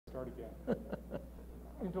start again.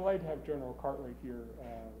 I'm delighted to have General Cartwright here.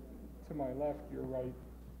 To my left, your right,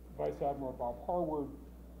 Vice Admiral Bob Harward.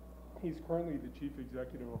 He's currently the Chief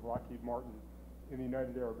Executive of Lockheed Martin in the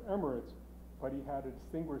United Arab Emirates, but he had a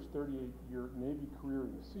distinguished 38-year Navy career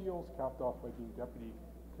in the SEALs, capped off by being Deputy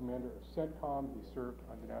Commander of CENTCOM. He served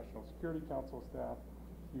on the National Security Council staff.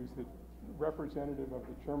 He was the representative of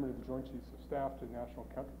the Chairman of the Joint Chiefs of Staff to the National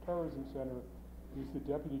Counterterrorism Center. He's the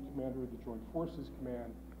Deputy Commander of the Joint Forces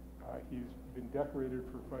Command. He's been decorated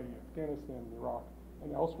for fighting in Afghanistan and Iraq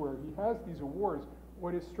and elsewhere. He has these awards.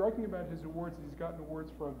 What is striking about his awards is he's gotten awards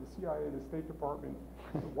from the CIA, the State Department,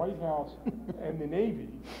 the White House, and the Navy.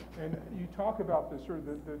 And you talk about the sort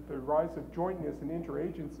of the rise of jointness and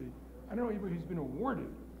interagency. I don't know anybody who's been awarded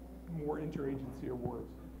more interagency awards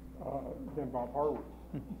than Bob Harward.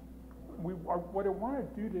 What I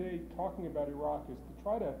want to do today, talking about Iraq, is to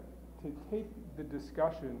try to take the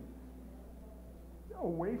discussion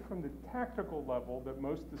away from the tactical level that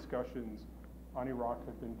most discussions on Iraq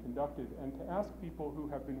have been conducted, and to ask people who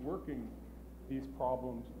have been working these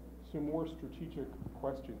problems some more strategic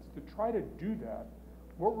questions. To try to do that,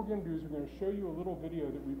 what we're going to do is we're going to show you a little video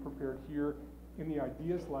that we prepared here in the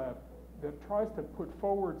Ideas Lab that tries to put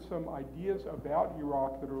forward some ideas about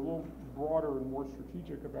Iraq that are a little broader and more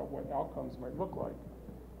strategic about what outcomes might look like.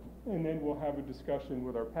 And then we'll have a discussion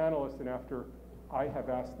with our panelists, and after I have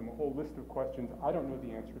asked them a whole list of questions I don't know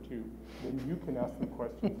the answer to, then you can ask them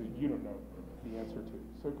questions that you don't know the answer to.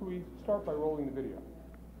 So can we start by rolling the video?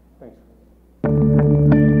 Thanks.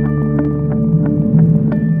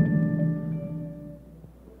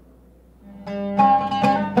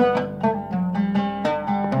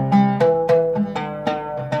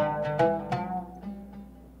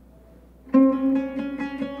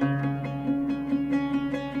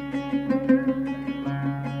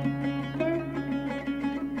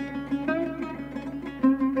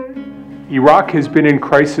 Iraq has been in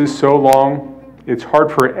crisis so long, it's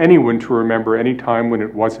hard for anyone to remember any time when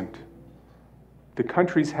it wasn't. The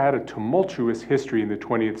country's had a tumultuous history in the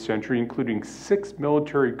 20th century, including 6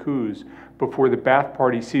 military coups before the Ba'ath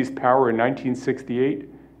Party seized power in 1968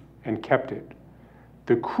 and kept it.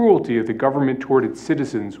 The cruelty of the government toward its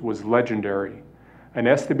citizens was legendary. An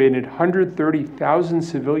estimated 130,000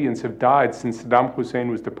 civilians have died since Saddam Hussein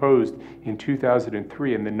was deposed in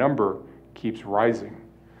 2003, and the number keeps rising.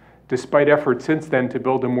 Despite efforts since then to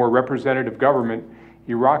build a more representative government,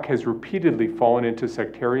 Iraq has repeatedly fallen into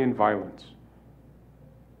sectarian violence.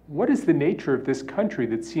 What is the nature of this country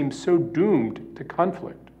that seems so doomed to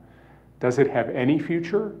conflict? Does it have any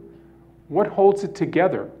future? What holds it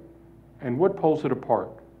together, and what pulls it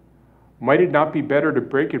apart? Might it not be better to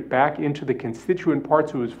break it back into the constituent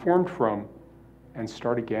parts it was formed from and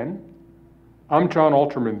start again? I'm Jon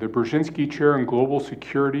Alterman, the Brzezinski Chair in Global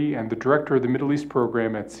Security and the Director of the Middle East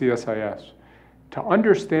Program at CSIS. To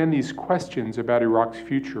understand these questions about Iraq's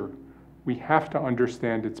future, we have to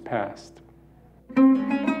understand its past. In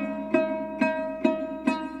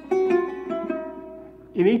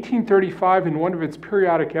 1835, in one of its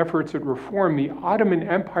periodic efforts at reform, the Ottoman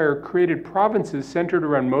Empire created provinces centered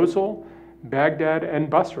around Mosul, Baghdad, and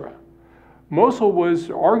Basra. Mosul was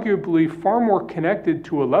arguably far more connected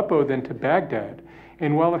to Aleppo than to Baghdad,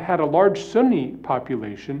 and while it had a large Sunni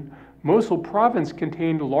population, Mosul province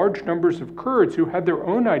contained large numbers of Kurds who had their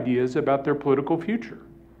own ideas about their political future.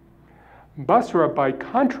 Basra, by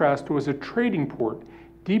contrast, was a trading port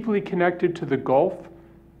deeply connected to the Gulf,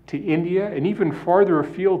 to India, and even farther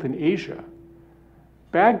afield in Asia.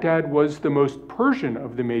 Baghdad was the most Persian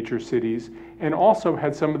of the major cities and also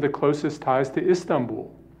had some of the closest ties to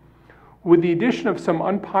Istanbul. With the addition of some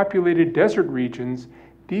unpopulated desert regions,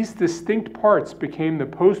 these distinct parts became the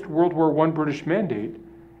post-World War I British Mandate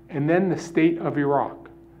and then the state of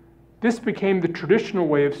Iraq. This became the traditional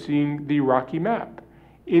way of seeing the Iraqi map,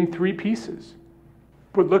 in 3 pieces.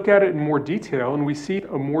 But look at it in more detail and we see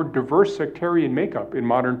a more diverse sectarian makeup in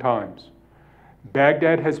modern times.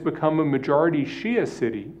 Baghdad has become a majority Shia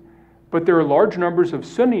city, but there are large numbers of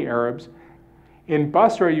Sunni Arabs. In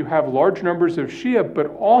Basra, you have large numbers of Shia, but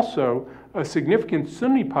also a significant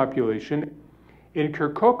Sunni population. In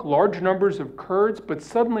Kirkuk, large numbers of Kurds, but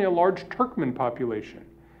suddenly a large Turkmen population.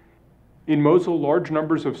 In Mosul, large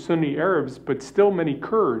numbers of Sunni Arabs, but still many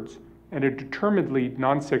Kurds, and a determinedly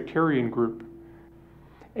non-sectarian group.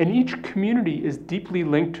 And each community is deeply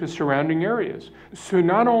linked to surrounding areas. So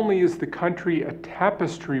not only is the country a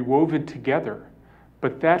tapestry woven together,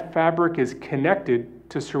 but that fabric is connected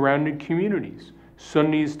to surrounding communities.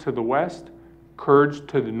 Sunnis to the west, Kurds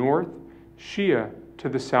to the north, Shia to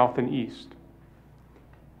the south and east.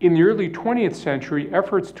 In the early 20th century,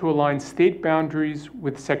 efforts to align state boundaries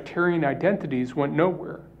with sectarian identities went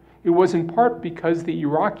nowhere. It was in part because the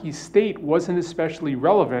Iraqi state wasn't especially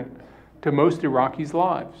relevant to most Iraqis'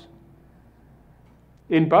 lives.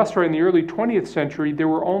 In Basra in the early 20th century, there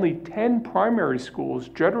were only 10 primary schools,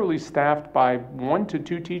 generally staffed by 1 to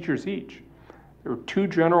 2 teachers each. There were 2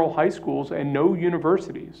 general high schools and no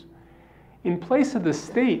universities. In place of the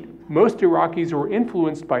state, most Iraqis were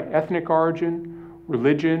influenced by ethnic origin,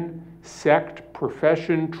 religion, sect,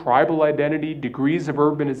 profession, tribal identity, degrees of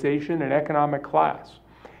urbanization, and economic class.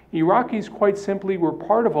 Iraqis, quite simply, were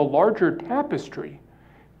part of a larger tapestry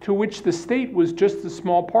to which the state was just a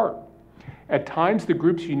small part. At times, the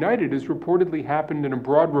groups united, as reportedly happened in a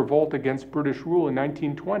broad revolt against British rule in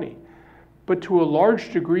 1920. But to a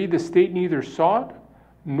large degree, the state neither sought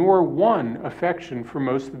nor won affection for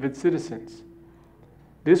most of its citizens.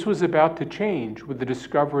 This was about to change with the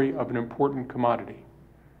discovery of an important commodity.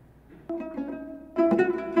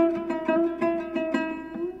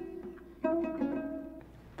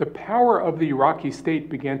 The power of the Iraqi state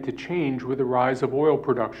began to change with the rise of oil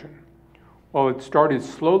production. While it started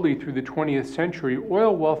slowly through the 20th century,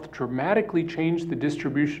 oil wealth dramatically changed the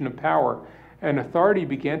distribution of power, and authority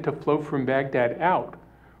began to flow from Baghdad out,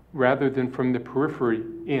 rather than from the periphery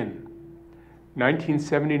in.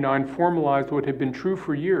 1979 formalized what had been true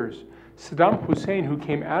for years. Saddam Hussein, who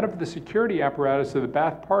came out of the security apparatus of the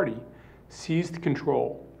Ba'ath Party, seized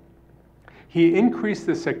control. He increased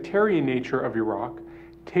the sectarian nature of Iraq,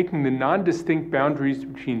 taking the non-distinct boundaries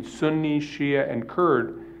between Sunni, Shia, and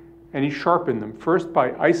Kurd, and he sharpened them, first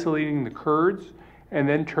by isolating the Kurds and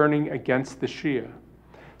then turning against the Shia.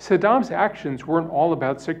 Saddam's actions weren't all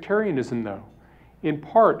about sectarianism, though. In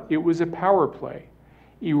part, it was a power play.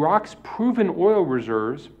 Iraq's proven oil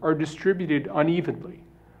reserves are distributed unevenly,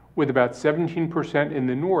 with about 17% in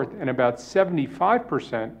the north and about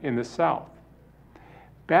 75% in the south.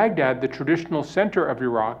 Baghdad, the traditional center of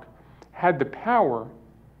Iraq, had the power,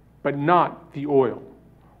 but not the oil.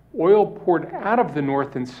 Oil poured out of the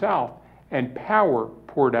north and south, and power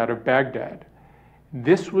poured out of Baghdad.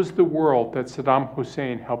 This was the world that Saddam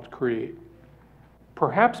Hussein helped create.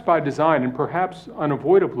 Perhaps by design and perhaps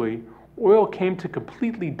unavoidably, oil came to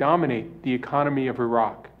completely dominate the economy of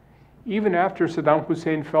Iraq. Even after Saddam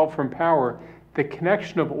Hussein fell from power, the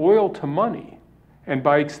connection of oil to money, and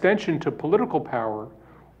by extension to political power,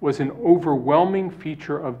 was an overwhelming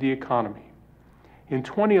feature of the economy. In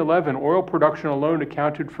 2011, oil production alone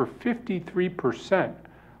accounted for 53%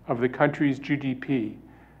 of the country's GDP.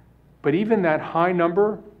 But even that high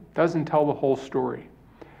number doesn't tell the whole story.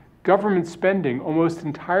 Government spending, almost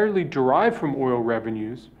entirely derived from oil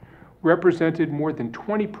revenues, represented more than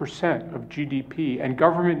 20% of GDP, and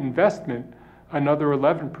government investment another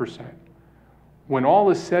 11%. When all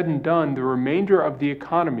is said and done, the remainder of the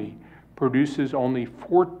economy produces only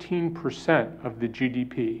 14% of the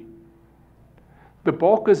GDP. The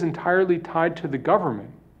bulk is entirely tied to the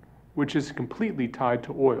government, which is completely tied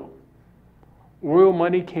to oil. Oil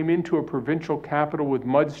money came into a provincial capital with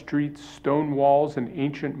mud streets, stone walls, and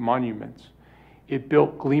ancient monuments. It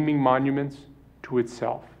built gleaming monuments to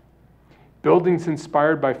itself. Buildings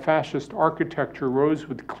inspired by fascist architecture rose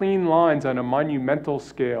with clean lines on a monumental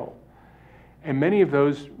scale. And many of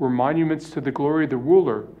those were monuments to the glory of the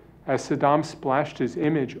ruler, as Saddam splashed his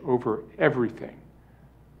image over everything.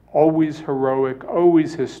 Always heroic,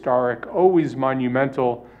 always historic, always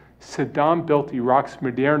monumental, Saddam built Iraq's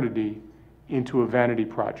modernity into a vanity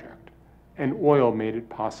project, and oil made it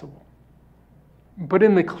possible. But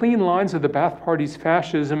in the clean lines of the Ba'ath Party's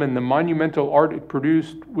fascism and the monumental art it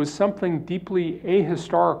produced was something deeply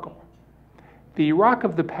ahistorical. The Iraq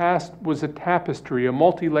of the past was a tapestry, a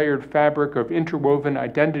multi-layered fabric of interwoven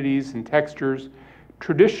identities and textures.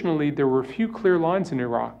 Traditionally, there were few clear lines in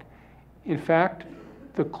Iraq. In fact,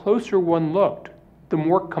 the closer one looked, the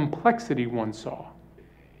more complexity one saw.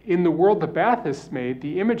 In the world the Baathists made,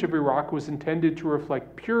 the image of Iraq was intended to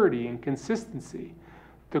reflect purity and consistency.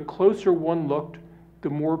 The closer one looked, the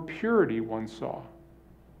more purity one saw.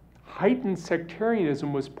 Heightened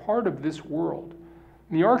sectarianism was part of this world.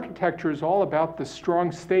 And the architecture is all about the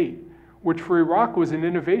strong state, which for Iraq was an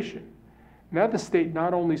innovation. Now the state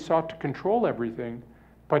not only sought to control everything,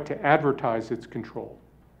 but to advertise its control.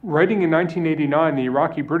 Writing in 1989, the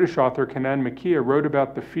Iraqi British author Kanan Makia wrote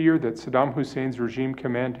about the fear that Saddam Hussein's regime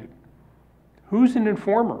commanded. Who's an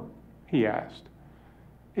informer? He asked.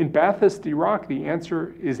 In Ba'athist Iraq, the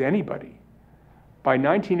answer is anybody. By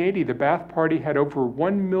 1980, the Ba'ath Party had over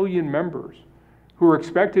 1 million members who were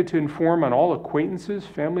expected to inform on all acquaintances,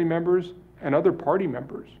 family members, and other party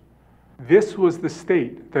members. This was the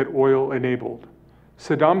state that oil enabled.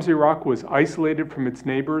 Saddam's Iraq was isolated from its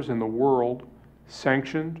neighbors in the world,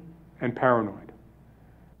 sanctioned, and paranoid.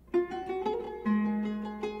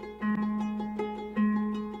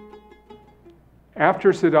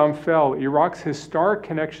 After Saddam fell, Iraq's historic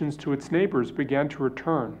connections to its neighbors began to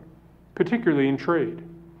return, particularly in trade.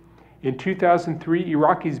 In 2003,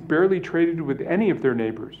 Iraqis barely traded with any of their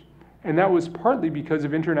neighbors, and that was partly because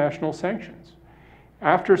of international sanctions.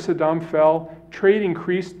 After Saddam fell, trade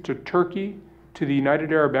increased to Turkey, to the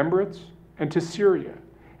United Arab Emirates, and to Syria.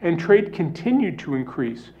 And trade continued to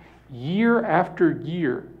increase year after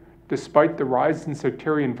year, despite the rise in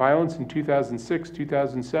sectarian violence in 2006,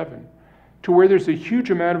 2007, to where there's a huge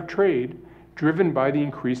amount of trade driven by the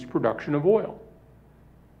increased production of oil.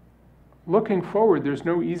 Looking forward, there's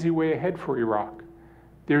no easy way ahead for Iraq.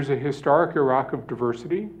 There's a historic Iraq of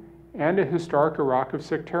diversity and a historic Iraq of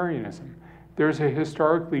sectarianism. There's a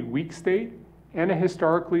historically weak state and a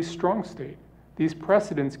historically strong state. These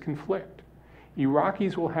precedents conflict.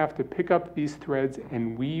 Iraqis will have to pick up these threads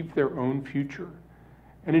and weave their own future.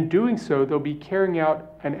 And in doing so, they'll be carrying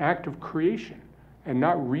out an act of creation and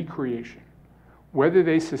not recreation. Whether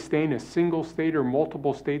they sustain a single state or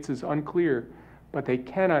multiple states is unclear, but they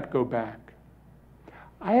cannot go back.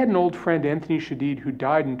 I had an old friend, Anthony Shadid, who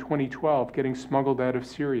died in 2012 getting smuggled out of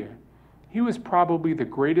Syria. He was probably the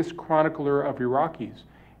greatest chronicler of Iraqis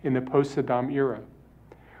in the post-Saddam era.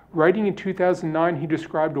 Writing in 2009, he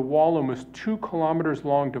described a wall almost 2 kilometers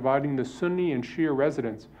long dividing the Sunni and Shia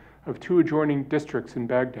residents of 2 adjoining districts in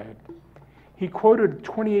Baghdad. He quoted a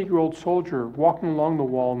 28-year-old soldier walking along the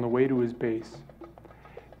wall on the way to his base.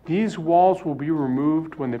 "These walls will be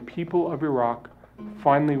removed when the people of Iraq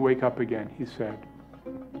finally wake up again," he said.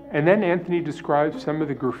 And then Anthony describes some of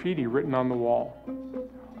the graffiti written on the wall.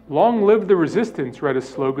 "Long live the resistance," read a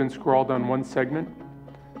slogan scrawled on one segment.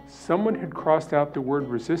 Someone had crossed out the word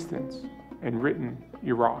resistance and written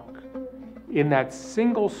Iraq. In that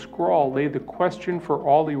single scrawl lay the question for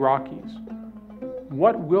all Iraqis.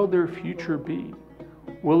 What will their future be?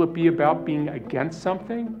 Will it be about being against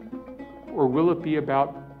something, or will it be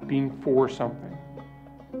about being for something?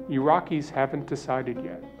 Iraqis haven't decided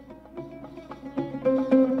yet.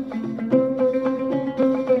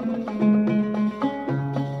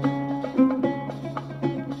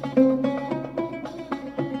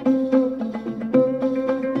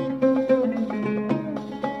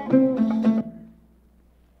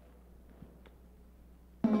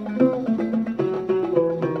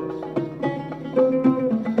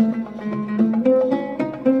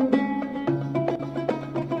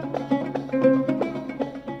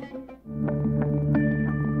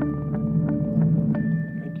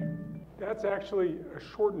 Actually a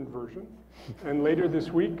shortened version, and later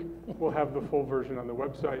this week we'll have the full version on the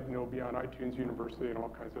website, and it'll be on iTunes University and all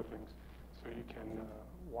kinds of things, so you can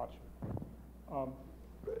watch it.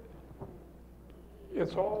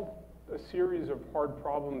 It's all a series of hard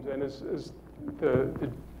problems, and as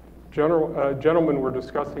the gentlemen were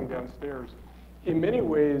discussing downstairs, in many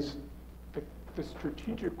ways the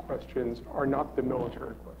strategic questions are not the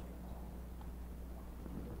military questions.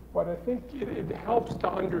 But I think it helps to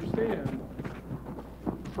understand,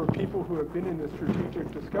 for people who have been in the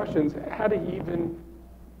strategic discussions, how to even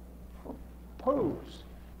pose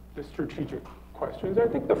the strategic questions. I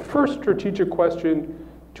think the first strategic question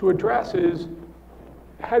to address is,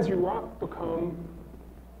 has Iraq become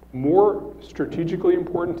more strategically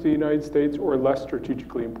important to the United States or less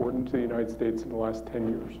strategically important to the United States in the last 10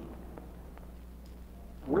 years?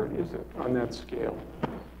 Where is it on that scale?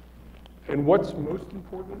 And what's most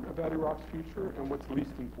important about Iraq's future and what's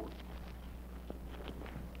least important?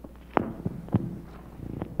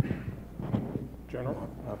 General?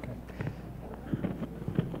 Okay.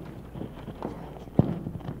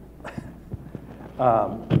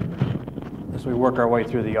 As we work our way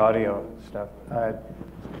through the audio stuff,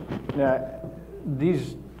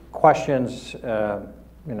 these questions,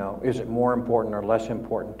 is it more important or less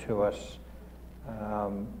important to us?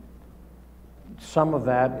 Some of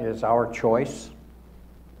that is our choice,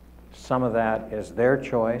 some of that is their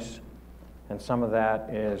choice, and some of that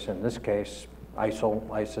is, in this case, ISIL,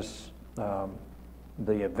 ISIS,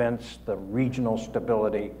 the events, the regional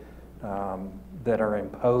stability that are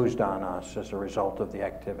imposed on us as a result of the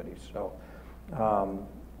activities. So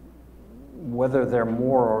whether they're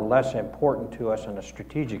more or less important to us in a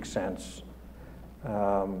strategic sense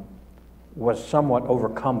was somewhat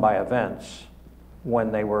overcome by events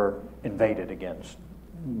when they were invaded against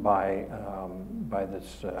by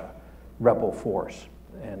this rebel force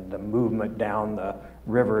and the movement down the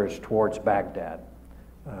rivers towards Baghdad.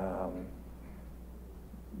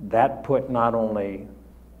 That put not only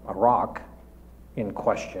Iraq in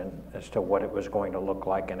question as to what it was going to look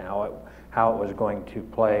like and how it was going to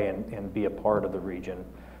play and be a part of the region,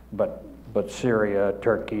 but Syria,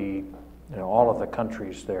 Turkey, all of the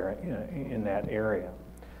countries there in that area.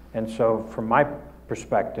 And so from my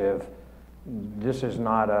perspective, this is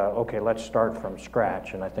not okay, let's start from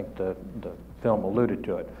scratch, and I think the film alluded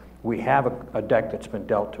to it. We have a deck that's been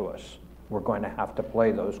dealt to us. We're going to have to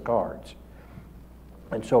play those cards.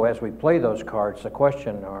 And so as we play those cards, the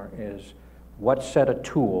question is, what set of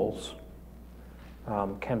tools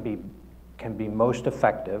can be most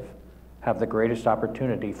effective, have the greatest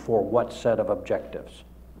opportunity for what set of objectives?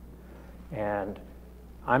 And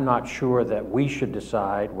I'm not sure that we should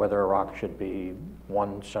decide whether Iraq should be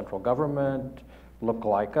one central government, look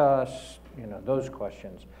like us, those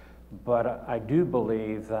questions. But I do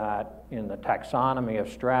believe that in the taxonomy of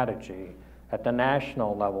strategy, at the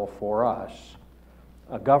national level for us,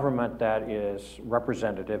 a government that is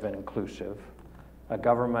representative and inclusive, a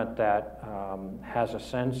government that has a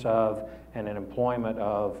sense of and an employment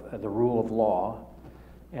of the rule of law,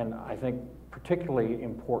 and I think particularly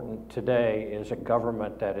important today is a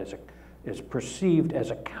government that is perceived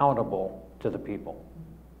as accountable to the people.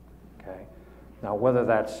 Okay? Now, whether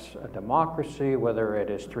that's a democracy, whether it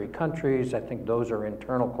is 3 countries, I think those are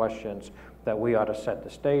internal questions that we ought to set the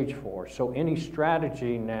stage for. So any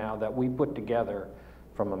strategy now that we put together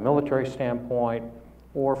from a military standpoint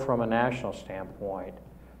or from a national standpoint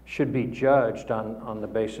should be judged on the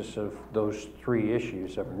basis of those 3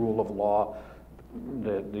 issues of rule of law,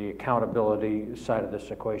 the accountability side of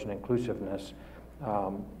this equation, inclusiveness,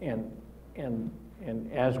 and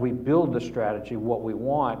as we build the strategy, what we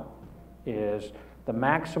want is the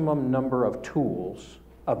maximum number of tools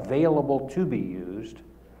available to be used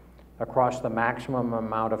across the maximum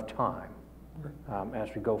amount of time as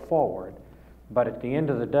we go forward. But at the end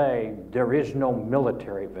of the day, there is no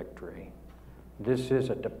military victory. This is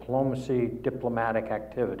a diplomatic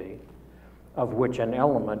activity of which an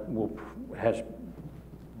element has,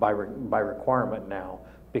 by requirement now,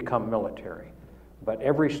 become military. But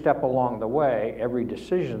every step along the way, every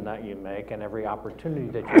decision that you make and every opportunity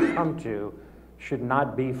that you come to should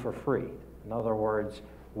not be for free. In other words,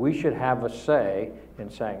 we should have a say in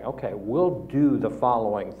saying, okay, we'll do the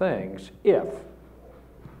following things if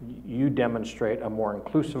you demonstrate a more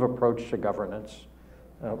inclusive approach to governance,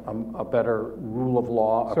 a better rule of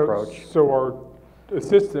law approach. So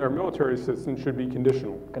our military assistance should be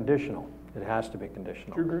conditional. Conditional. It has to be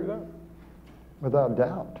conditional. Do you agree with that? Without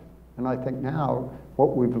doubt. And I think now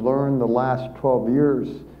what we've learned the last 12 years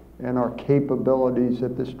and our capabilities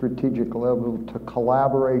at the strategic level to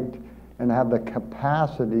collaborate and have the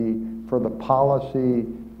capacity for the policy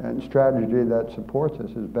and strategy that supports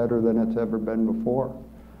us is better than it's ever been before.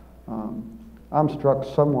 I'm struck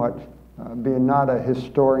somewhat, being not a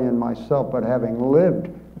historian myself, but having lived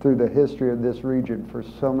through the history of this region for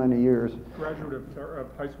so many years. Graduate of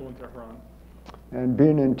high school in Tehran. And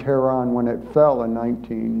being in Tehran when it fell in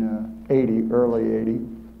 1980, early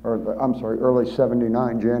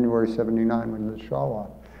 79, January 79 when the Shah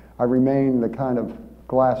lost, I remained the kind of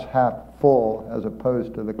glass half full as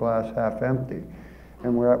opposed to the glass half empty.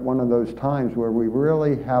 And we're at one of those times where we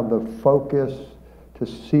really have the focus to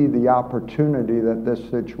see the opportunity that this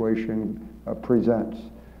situation presents.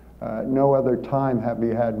 No other time have we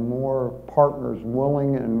had more partners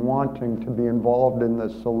willing and wanting to be involved in the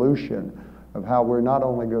solution of how we're not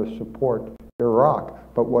only going to support Iraq,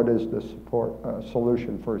 but what is the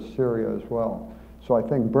solution for Syria as well. So I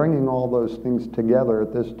think bringing all those things together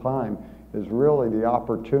at this time is really the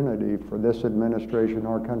opportunity for this administration,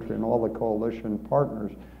 our country, and all the coalition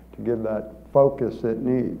partners to give that focus it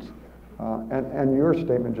needs. And your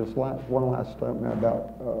statement, just one last statement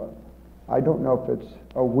about, I don't know if it's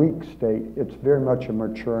a weak state, it's very much a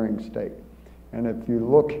maturing state. And if you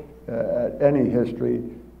look at any history,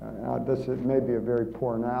 this may be a very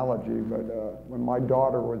poor analogy, but when my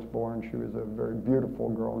daughter was born, she was a very beautiful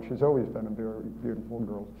girl, and she's always been a very beautiful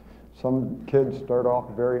girl. Some kids start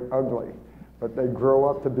off very ugly, but they grow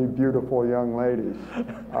up to be beautiful young ladies.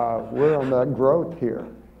 We're on that growth here,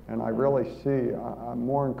 and I really see, I'm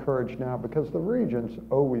more encouraged now because the region's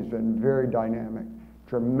always been very dynamic,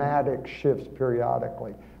 dramatic shifts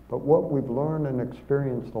periodically. But what we've learned and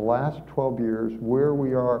experienced the last 12 years, where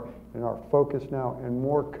we are in our focus now, and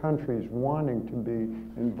more countries wanting to be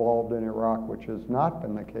involved in Iraq, which has not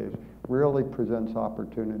been the case, really presents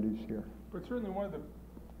opportunities here. But certainly one of the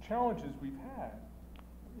challenges we've had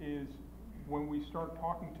is when we start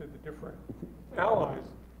talking to the different allies,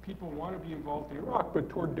 people want to be involved in Iraq, but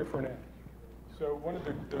toward different ends. So one of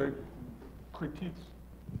the critiques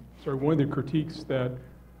that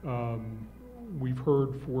we've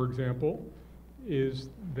heard, for example, is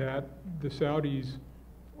that the Saudis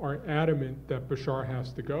are adamant that Bashar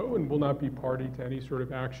has to go and will not be party to any sort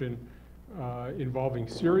of action involving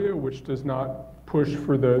Syria, which does not push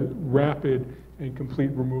for the rapid and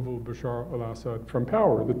complete removal of Bashar al-Assad from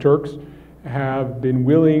power. The Turks have been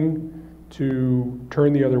willing to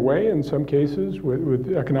turn the other way in some cases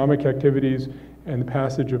with economic activities and the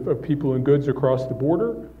passage of people and goods across the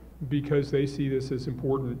border, because they see this as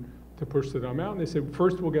important to push Saddam out. And they said,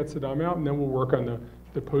 first we'll get Saddam out and then we'll work on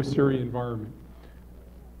the post-Syria environment.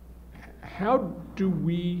 How do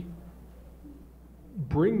we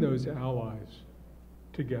bring those allies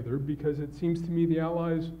together? Because it seems to me the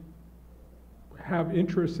allies have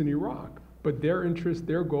interests in Iraq, but their interests,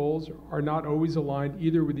 their goals are not always aligned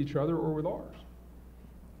either with each other or with ours.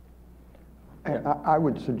 And I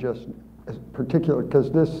would suggest, particularly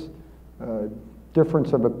because this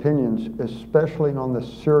difference of opinions, especially on the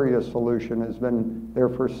Syria solution, has been there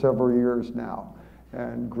for several years now,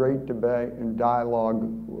 and great debate and dialogue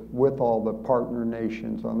with all the partner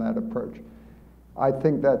nations on that approach. I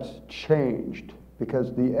think that's changed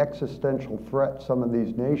because the existential threat some of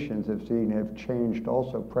these nations have seen have changed,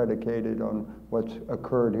 also predicated on what's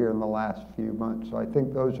occurred here in the last few months. So I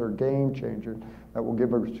think those are game changers that will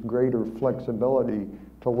give us greater flexibility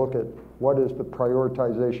to look at what is the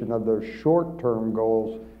prioritization of those short-term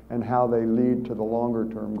goals and how they lead to the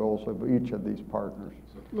longer-term goals of each of these partners.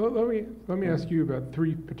 Let me ask you about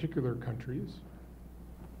three particular countries: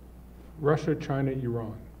 Russia, China,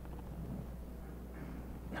 Iran.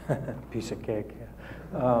 Piece of cake.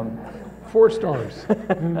 4 stars.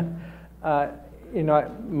 You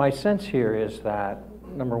know, my sense here is that,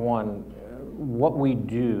 number one, what we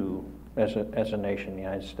do as a nation, the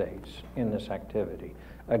United States, in this activity,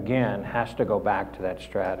 again, has to go back to that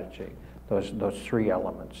strategy, those 3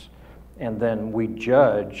 elements. And then we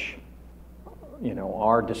judge, you know,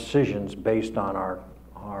 our decisions based on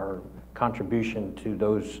our contribution to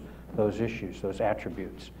those issues, those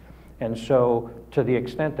attributes. And so to the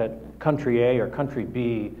extent that country A or country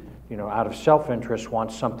B, you know, out of self-interest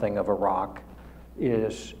wants something of Iraq,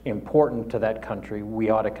 is important to that country, we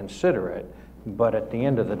ought to consider it. But at the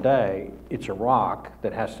end of the day, it's Iraq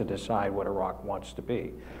that has to decide what Iraq wants to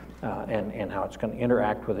be, and how it's going to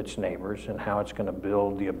interact with its neighbors and how it's going to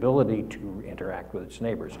build the ability to interact with its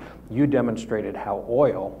neighbors. You demonstrated how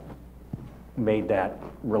oil made that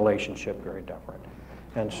relationship very different.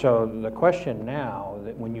 And so the question now,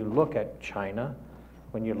 that when you look at China,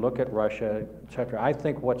 when you look at Russia, et cetera, I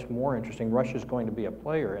think what's more interesting, Russia's going to be a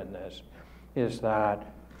player in this, is that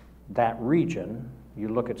region, you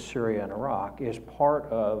look at Syria and Iraq, is part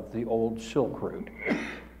of the old Silk Route.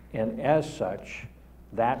 And as such,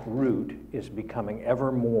 that route is becoming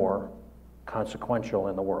ever more consequential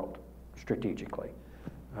in the world, strategically.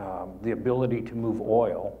 The ability to move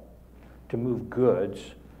oil, to move goods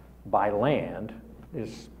by land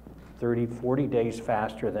is 30, 40 days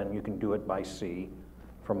faster than you can do it by sea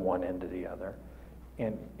from one end to the other.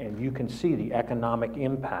 And you can see the economic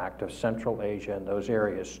impact of Central Asia and those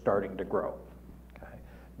areas starting to grow. Okay?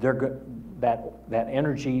 That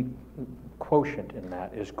energy quotient in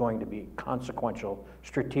that is going to be consequential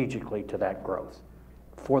strategically to that growth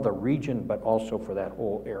for the region, but also for that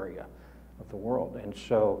whole area of the world. And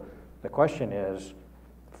so the question is,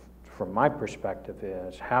 from my perspective,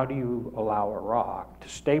 is how do you allow Iraq to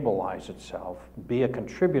stabilize itself, be a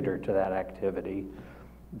contributor to that activity,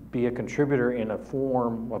 be a contributor in a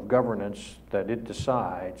form of governance that it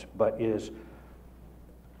decides, but is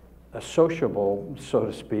associable, so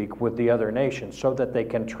to speak, with the other nations so that they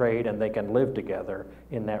can trade and they can live together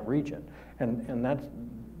in that region. And that's,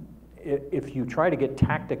 if you try to get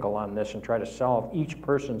tactical on this and try to solve each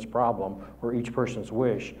person's problem or each person's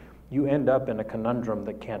wish, you end up in a conundrum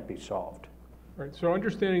that can't be solved. Right, so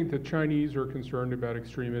understanding the Chinese are concerned about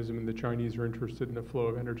extremism and the Chinese are interested in the flow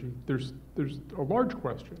of energy, there's a large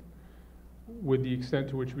question with the extent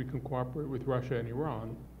to which we can cooperate with Russia and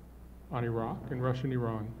Iran on Iraq, and Russia and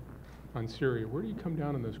Iran on Syria. Where do you come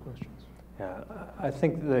down on those questions? Yeah, I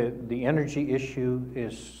think the energy issue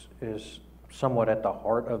is somewhat at the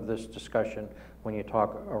heart of this discussion when you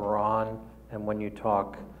talk Iran and when you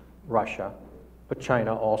talk Russia, but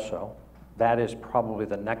China also. That is probably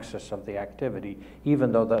the nexus of the activity,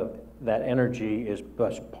 even though that energy is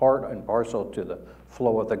part and parcel to the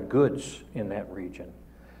flow of the goods in that region.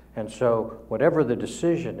 And so whatever the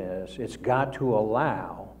decision is, it's got to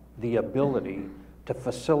allow the ability to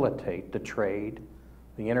facilitate the trade,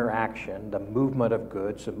 the interaction, the movement of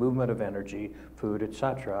goods, the movement of energy, food, et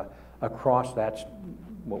cetera, across that,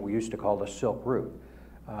 what we used to call the Silk Route.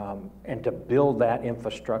 And to build that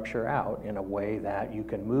infrastructure out in a way that you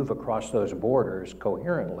can move across those borders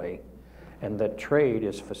coherently and that trade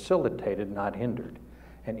is facilitated, not hindered.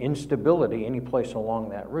 And instability any place along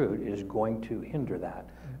that route is going to hinder that.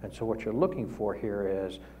 And so what you're looking for here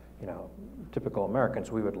is, you know, typical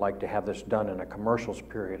Americans, we would like to have this done in a commercials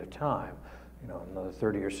period of time, you know, another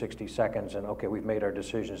 30 or 60 seconds, and okay, we've made our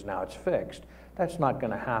decisions, now it's fixed. That's not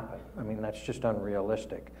going to happen. I mean, that's just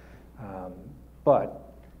unrealistic.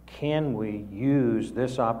 But can we use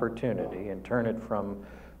this opportunity and turn it from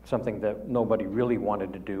something that nobody really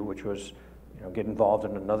wanted to do, which was, you know, get involved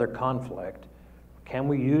in another conflict? Can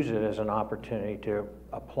we use it as an opportunity to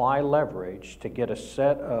apply leverage to get a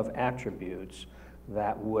set of attributes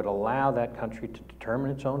that would allow that country to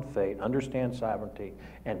determine its own fate, understand sovereignty,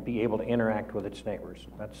 and be able to interact with its neighbors?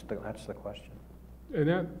 That's the question. And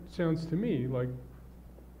that sounds to me like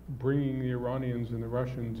bringing the Iranians and the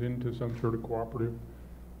Russians into some sort of cooperative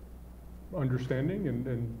understanding,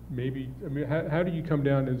 and maybe, I mean, how do you come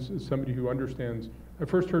down as somebody who understands? I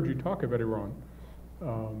first heard you talk about Iran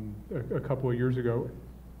a couple of years ago.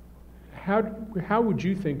 How would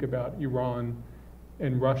you think about Iran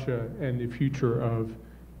and Russia and the future of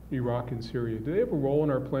Iraq and Syria? Do they have a role in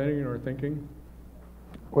our planning and our thinking?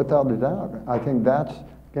 Without a doubt. I think that's,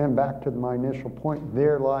 again, back to my initial point,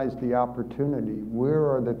 there lies the opportunity. Where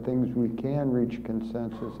are the things we can reach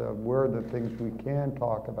consensus of? Where are the things we can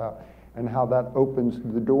talk about? And how that opens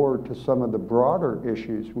the door to some of the broader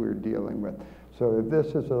issues we're dealing with. So if this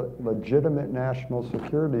is a legitimate national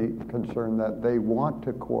security concern that they want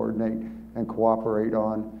to coordinate and cooperate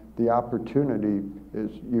on, the opportunity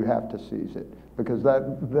is you have to seize it, because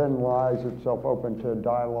that then lies itself open to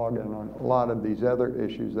dialogue and on a lot of these other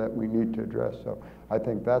issues that we need to address. So I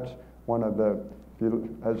think that's one of the,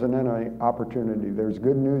 as an opportunity, there's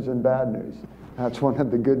good news and bad news. That's one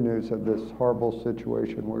of the good news of this horrible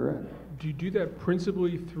situation we're in. Do you do that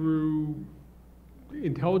principally through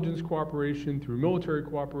intelligence cooperation, through military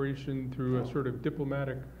cooperation, through a sort of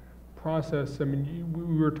diplomatic process? I mean,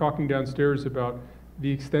 we were talking downstairs about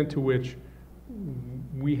the extent to which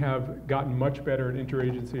we have gotten much better at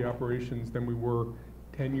interagency operations than we were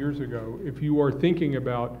 10 years ago. If you are thinking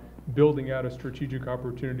about building out a strategic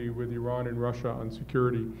opportunity with Iran and Russia on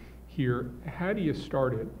security here, how do you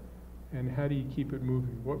start it? And how do you keep it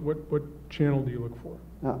moving? What channel do you look for?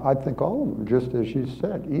 I think all of them, just as you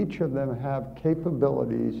said, each of them have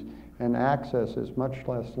capabilities and accesses, much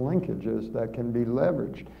less linkages, that can be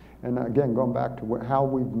leveraged. And again, going back to how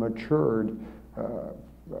we've matured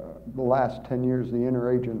the last 10 years, the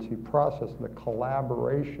interagency process, the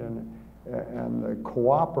collaboration and the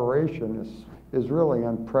cooperation is really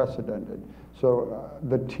unprecedented. So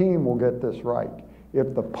the team will get this right.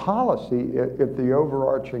 If the policy, if the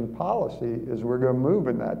overarching policy is we're going to move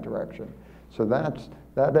in that direction. So that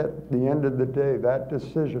at the end of the day, that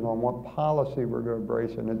decision on what policy we're going to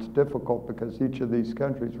embrace, and it's difficult because each of these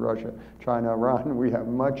countries, Russia, China, Iran, we have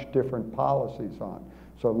much different policies on.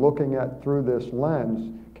 So looking at through this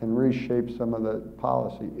lens can reshape some of the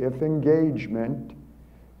policy. If engagement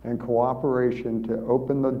and cooperation to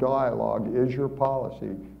open the dialogue is your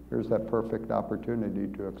policy, here's that perfect opportunity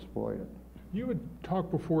to exploit it. You had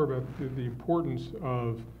talked before about the importance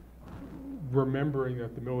of remembering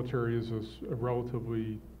that the military is a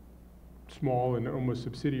relatively small and almost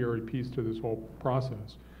subsidiary piece to this whole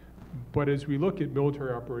process. But as we look at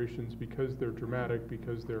military operations, because they're dramatic,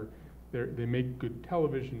 because they make good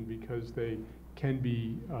television, because they can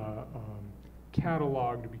be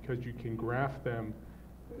cataloged, because you can graph them,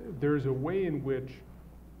 there's a way in which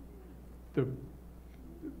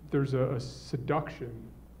there's a seduction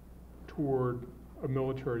toward a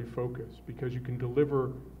military focus, because you can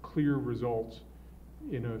deliver clear results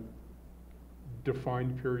in a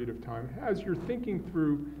defined period of time. As you're thinking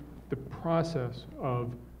through the process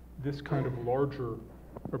of this kind of larger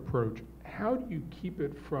approach, how do you keep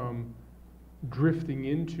it from drifting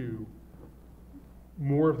into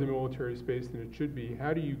more of the military space than it should be?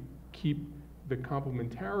 How do you keep the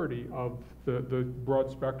complementarity of the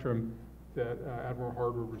broad spectrum that Admiral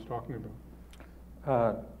Harward was talking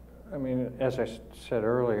about? I mean, as I said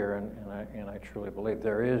earlier, and I truly believe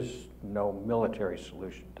there is no military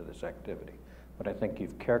solution to this activity, but I think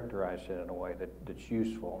you've characterized it in a way that's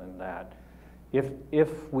useful, in that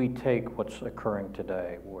if we take what's occurring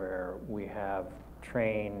today, where we have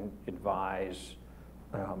train, advise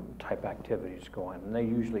type activities going, and they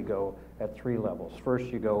usually go at 3 levels. First,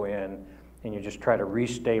 you go in and you just try to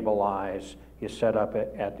restabilize, you set up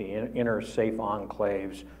at the inner safe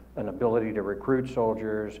enclaves an ability to recruit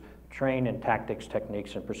soldiers, train in tactics,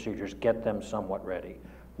 techniques, and procedures, get them somewhat ready.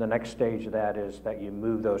 The next stage of that is that you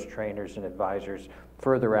move those trainers and advisors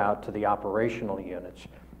further out to the operational units.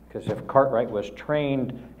 Because if Cartwright was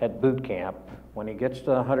trained at boot camp, when he gets to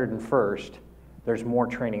the 101st, there's more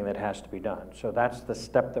training that has to be done. So that's the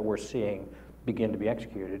step that we're seeing begin to be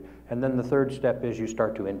executed. And then the third step is you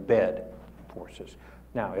start to embed forces.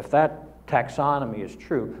 Now, if that taxonomy is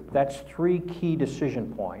true, that's 3 key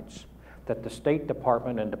decision points that the State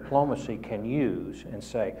Department and diplomacy can use and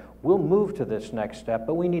say, we'll move to this next step,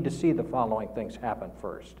 but we need to see the following things happen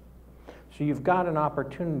first. So you've got an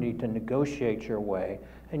opportunity to negotiate your way,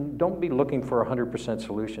 and don't be looking for 100%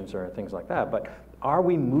 solutions or things like that, but are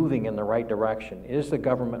we moving in the right direction? Is the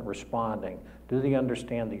government responding? Do they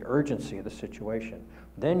understand the urgency of the situation?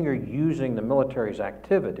 Then you're using the military's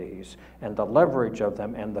activities and the leverage of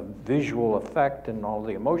them and the visual effect and all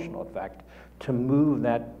the emotional effect to move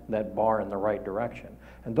that bar in the right direction.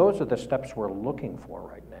 And those are the steps we're looking for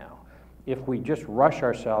right now. If we just rush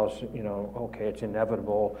ourselves, you know, okay, it's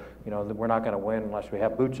inevitable, you know, we're not going to win unless we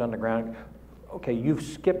have boots on the ground. Okay, you've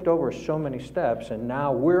skipped over so many steps, and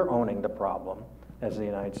now we're owning the problem as the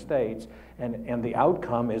United States, and the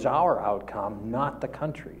outcome is our outcome, not the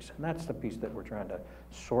country's. And that's the piece that we're trying to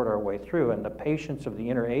sort our way through, and the patience of the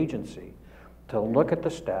interagency to look at the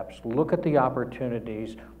steps, look at the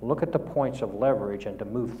opportunities, look at the points of leverage, and to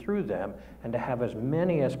move through them, and to have as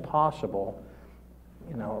many as possible,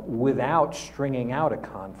 you know, without stringing out a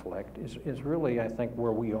conflict is really, I think,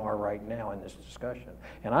 where we are right now in this discussion.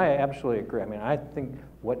 And I absolutely agree. I mean, I think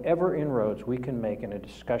whatever inroads we can make in a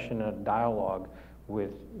discussion and a dialogue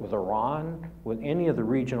with Iran, with any of the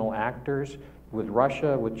regional actors, with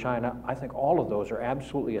Russia, with China, I think all of those are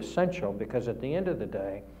absolutely essential, because at the end of the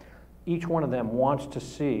day, each one of them wants to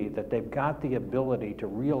see that they've got the ability to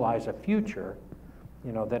realize a future,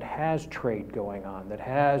 you know, that has trade going on, that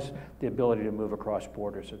has the ability to move across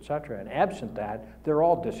borders, et cetera. And absent that, they're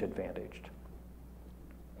all disadvantaged.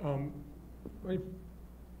 I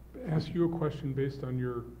ask you a question based on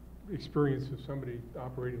your experience of somebody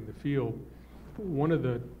operating in the field. One of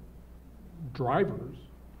the drivers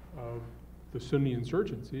of the Sunni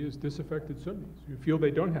insurgency is disaffected Sunnis who feel they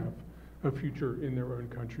don't have a future in their own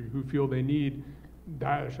country, who feel they need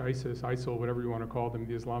Daesh, ISIS, ISIL, whatever you want to call them,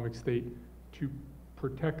 the Islamic State, to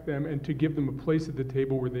protect them and to give them a place at the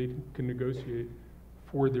table where they can negotiate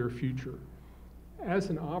for their future. As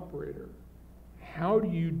an operator, how do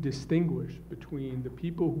you distinguish between the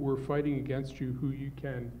people who are fighting against you, who you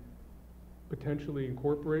can potentially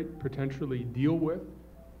incorporate, potentially deal with,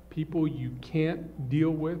 people you can't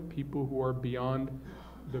deal with, people who are beyond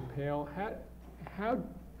the pale? How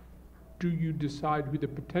do you decide who the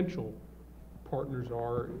potential partners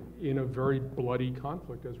are in a very bloody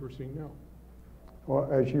conflict as we're seeing now?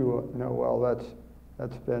 Well, as you know well,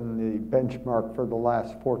 that's been the benchmark for the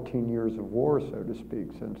last 14 years of war, so to speak,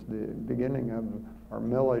 since the beginning of our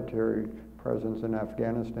military presence in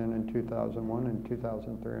Afghanistan in 2001 and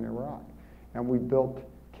 2003 in Iraq. And we built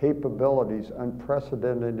capabilities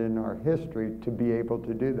unprecedented in our history to be able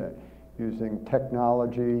to do that, using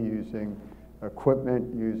technology, using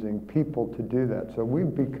equipment, using people to do that. So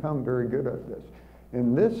we've become very good at this.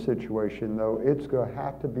 In this situation, though, it's going to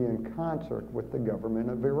have to be in concert with the government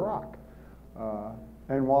of Iraq.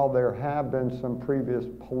 And while there have been some previous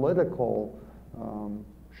political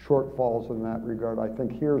shortfalls in that regard, I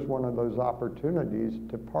think here's one of those opportunities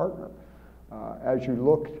to partner. As you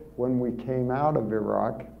looked when we came out of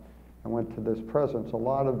Iraq and went to this presence, a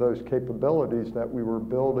lot of those capabilities that we were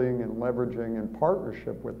building and leveraging in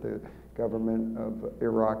partnership with the government of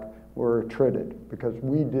Iraq were attrited, because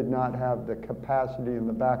we did not have the capacity and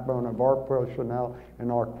the backbone of our personnel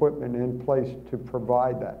and our equipment in place to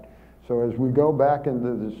provide that. So as we go back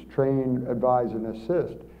into this train, advise, and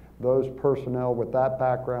assist, those personnel with that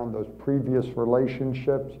background, those previous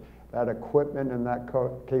relationships, that equipment and that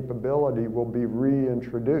capability will be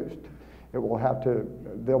reintroduced. It will have to,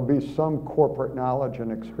 there'll be some corporate knowledge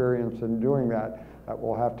and experience in doing that that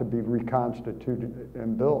will have to be reconstituted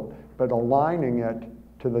and built. But aligning it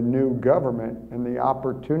to the new government and the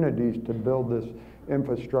opportunities to build this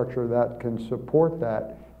infrastructure that can support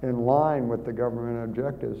that in line with the government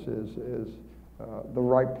objectives is the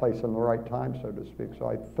right place and the right time, so to speak. So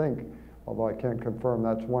I think, although I can't confirm,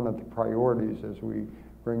 that's one of the priorities as we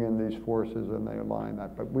bring in these forces and they align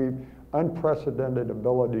that. But we've unprecedented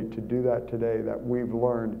ability to do that today that we've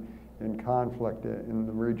learned in conflict in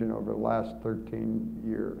the region over the last 13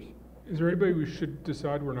 years. Is there anybody we should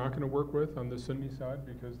decide we're not going to work with on the Sunni side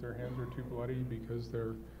because their hands are too bloody, because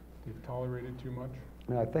they've tolerated too much?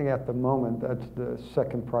 And I think at the moment that's the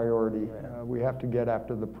second priority. We have to get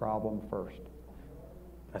after the problem first.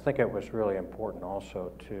 I think it was really important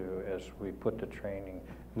also to, as we put the training,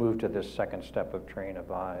 move to this second step of train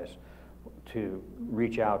advise, to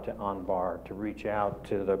reach out to Anbar, to reach out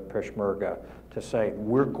to the Peshmerga, to say,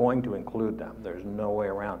 we're going to include them. There's no way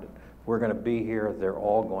around it. We're going to be here. They're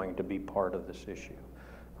all going to be part of this issue.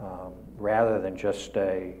 rather than just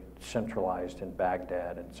stay centralized in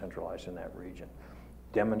Baghdad and centralized in that region.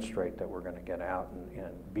 Demonstrate that we're going to get out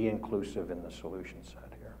and be inclusive in the solution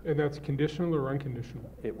set here. And that's conditional or unconditional?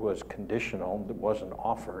 It was conditional. It wasn't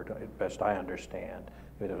offered, as best I understand.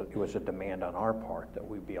 It was a demand on our part that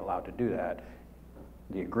we be allowed to do that.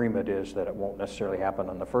 The agreement is that it won't necessarily happen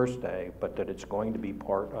on the first day, but that it's going to be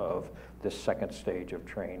part of this second stage of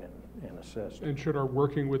train and assist. And should our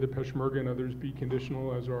working with the Peshmerga and others be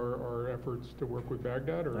conditional as our efforts to work with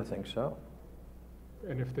Baghdad? Or? I think so.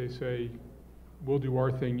 And if they say, we'll do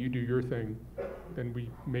our thing, you do your thing, then we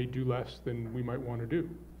may do less than we might want to do.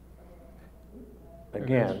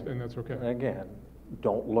 Again, and that's okay. Again,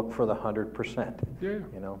 don't look for the 100%. Yeah.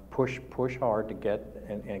 You know, push hard to get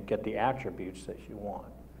and get the attributes that you want.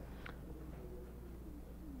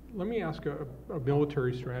 Let me ask a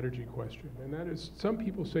military strategy question, and that is, some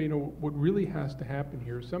people say, you know, what really has to happen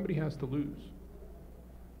here is somebody has to lose.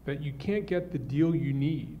 That you can't get the deal you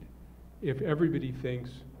need if everybody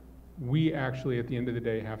thinks we actually, at the end of the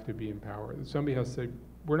day, have to be in power. That somebody has to say,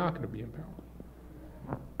 we're not going to be in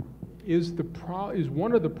power. Is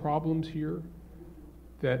one of the problems here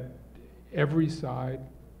that every side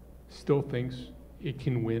still thinks it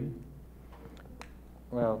can win?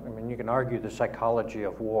 Well, I mean, you can argue the psychology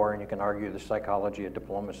of war, and you can argue the psychology of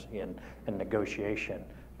diplomacy and negotiation,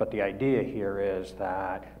 but the idea here is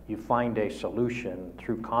that you find a solution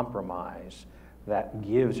through compromise that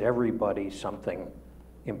gives everybody something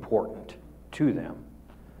important to them,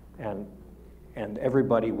 and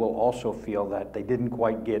everybody will also feel that they didn't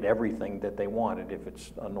quite get everything that they wanted if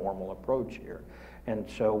it's a normal approach here. And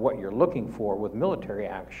so what you're looking for with military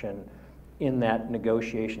action in that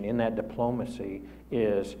negotiation, in that diplomacy,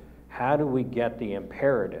 is how do we get the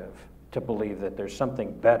imperative to believe that there's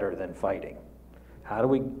something better than fighting? How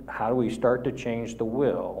do we start to change the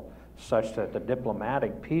will such that the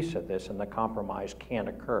diplomatic piece of this and the compromise can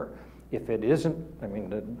occur? If it isn't, I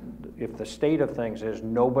mean, if the state of things is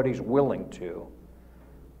nobody's willing to,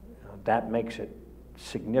 that makes it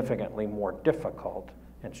significantly more difficult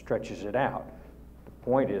and stretches it out. The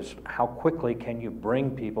point is, how quickly can you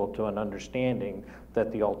bring people to an understanding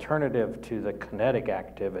that the alternative to the kinetic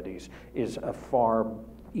activities is a far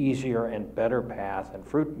easier and better path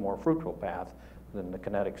and more fruitful path than the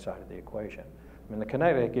kinetic side of the equation? I mean, the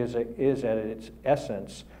kinetic is at its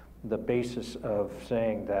essence the basis of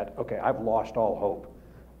saying that, okay, I've lost all hope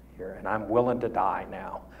here and I'm willing to die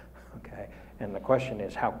now, okay? And the question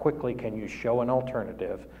is, how quickly can you show an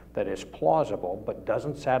alternative that is plausible but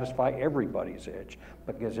doesn't satisfy everybody's itch,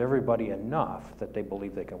 but gives everybody enough that they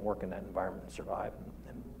believe they can work in that environment and survive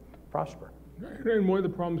and prosper? And one of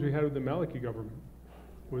the problems we had with the Maliki government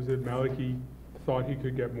was that Maliki thought he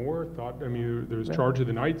could get more, I mean, there was Charge of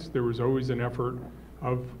the Knights, there was always an effort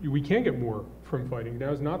of, we can get more from fighting.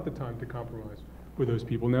 Now's not the time to compromise with those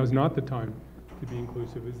people. Now's not the time to be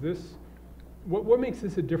inclusive. Is this, what makes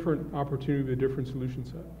this a different opportunity with a different solution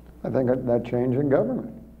set? I think that change in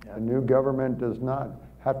government. A new government does not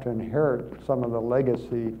have to inherit some of the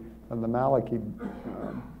legacy of the Maliki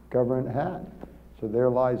government had. So there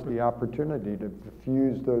lies the opportunity to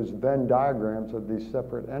fuse those Venn diagrams of these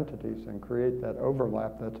separate entities and create that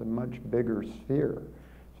overlap that's a much bigger sphere.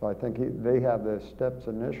 So I think they have the steps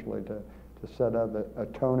initially to set up a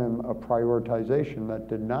tone of prioritization that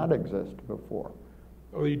did not exist before.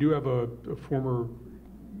 Oh, you do have a former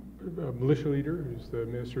militia leader who's the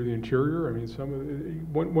Minister of the Interior. I mean,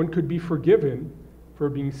 one could be forgiven for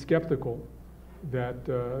being skeptical that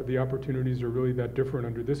the opportunities are really that different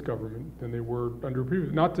under this government than they were under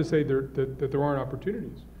previous. Not to say that there aren't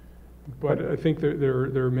opportunities, but I think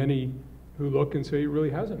there are many who look and say it really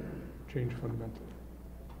hasn't changed fundamentally.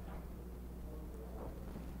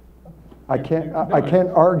 I can't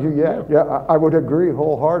argue yet. Yeah, I would agree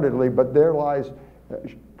wholeheartedly, but there lies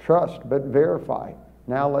trust, but verify.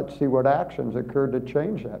 Now let's see what actions occurred to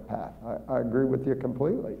change that path. I agree with you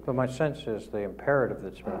completely. But my sense is the imperative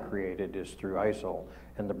that's been created is through ISIL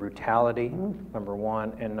and the brutality, number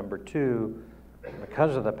one, and number two,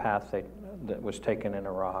 because of the path that was taken in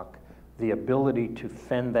Iraq, the ability to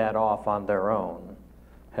fend that off on their own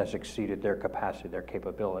has exceeded their capacity, their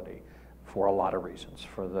capability, for a lot of reasons,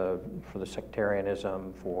 for the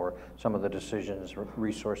sectarianism, for some of the decisions,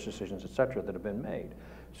 resource decisions, et cetera, that have been made.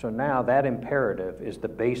 So now that imperative is the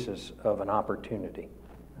basis of an opportunity.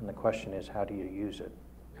 And the question is, how do you use it?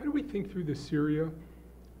 How do we think through the Syria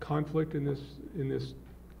conflict in this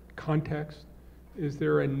context? Is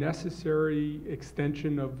there a necessary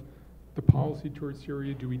extension of the policy towards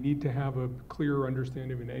Syria? Do we need to have a clearer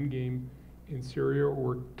understanding of an endgame in Syria,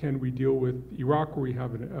 or can we deal with Iraq, where we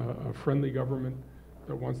have a friendly government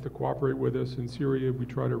that wants to cooperate with us. In Syria, we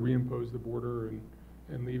try to reimpose the border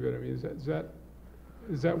and leave it. I mean,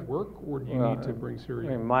 does that work, or do you need to bring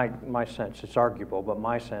Syria? I mean, my sense, it's arguable, but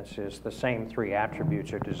my sense is the same three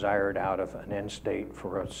attributes are desired out of an end state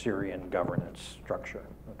for a Syrian governance structure.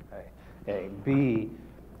 Okay. A. B,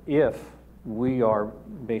 if we are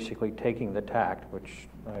basically taking the tact, which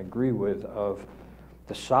I agree with, of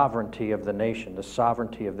the sovereignty of the nation, the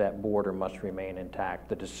sovereignty of that border must remain intact.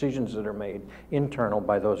 The decisions that are made internal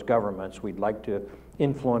by those governments, we'd like to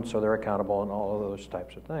influence so they're accountable and all of those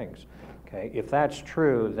types of things. Okay, if that's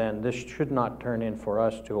true, then this should not turn in for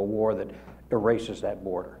us to a war that erases that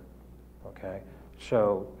border. Okay,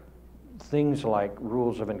 so things like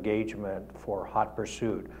rules of engagement for hot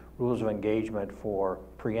pursuit, rules of engagement for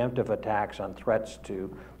preemptive attacks on threats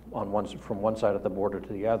from one side of the border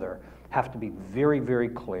to the other have to be very, very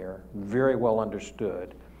clear, very well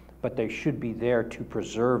understood, but they should be there to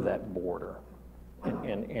preserve that border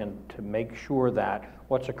and to make sure that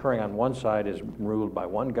what's occurring on one side is ruled by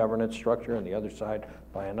one governance structure and the other side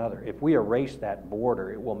by another. If we erase that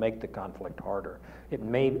border, it will make the conflict harder. It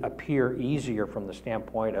may appear easier from the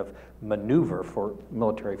standpoint of maneuver for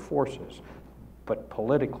military forces, but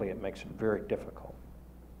politically it makes it very difficult.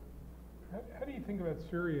 How do you think about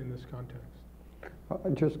Syria in this context?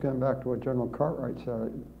 Just going back to what General Cartwright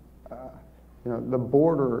said, you know, the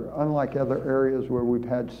border, unlike other areas where we've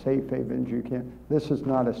had safe havens, this is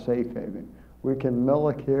not a safe haven. We can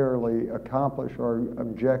militarily accomplish our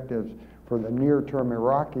objectives for the near-term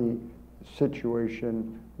Iraqi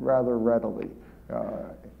situation rather readily.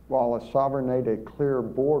 While a sovereign state, a clear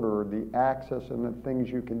border, the access and the things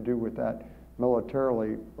you can do with that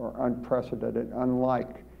militarily are unprecedented,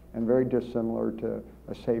 unlike and very dissimilar to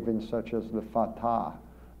a haven such as the Fatah.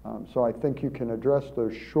 So I think you can address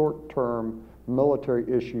those short-term military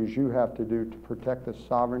issues you have to do to protect the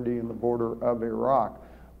sovereignty and the border of Iraq,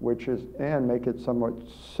 and make it somewhat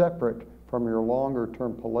separate from your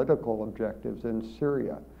longer-term political objectives in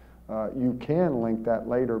Syria. You can link that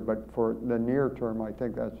later, but for the near term, I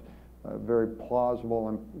think that's very plausible,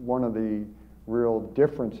 and one of the real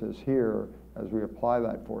differences here as we apply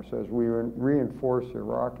that force. As we reinforce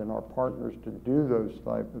Iraq and our partners to do those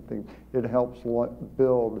type of things, it helps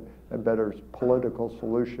build a better political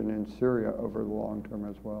solution in Syria over the long term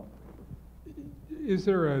as well. Is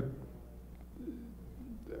there a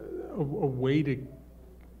way to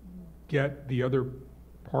get the other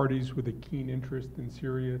parties with a keen interest in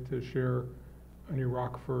Syria to share an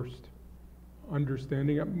Iraq first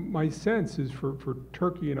understanding? My sense is for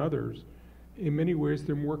Turkey and others, in many ways,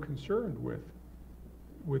 they're more concerned with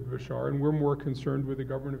Bashar, and we're more concerned with the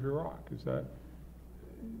government of Iraq.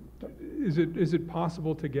 Is it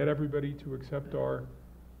possible to get everybody to accept our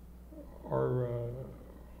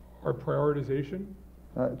prioritization?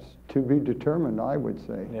 That's to be determined, I would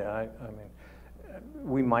say. Yeah, I mean,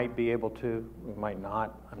 we might be able to, we might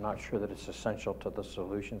not. I'm not sure that it's essential to the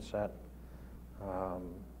solution set.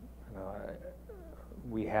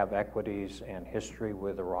 We have equities and history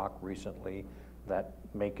with Iraq recently that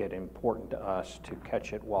make it important to us to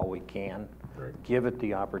catch it while we can, right. Give it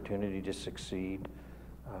the opportunity to succeed.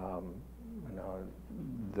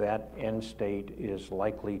 That end state is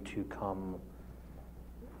likely to come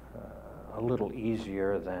a little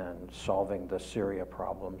easier than solving the Syria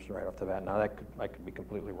problems right off the bat. Now, I could be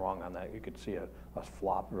completely wrong on that. You could see a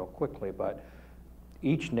flop real quickly, but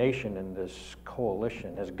each nation in this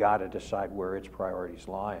coalition has got to decide where its priorities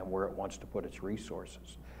lie and where it wants to put its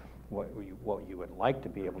resources. What you would like to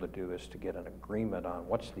be able to do is to get an agreement on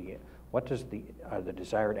what are the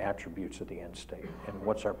desired attributes of the end state and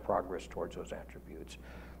what's our progress towards those attributes.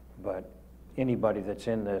 But anybody that's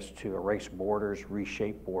in this to erase borders,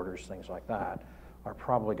 reshape borders, things like that, are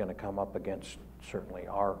probably going to come up against certainly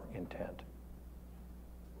our intent.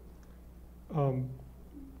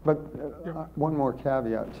 But one more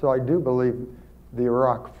caveat. So I do believe the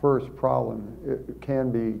Iraq First problem can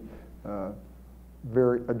be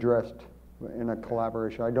very addressed in a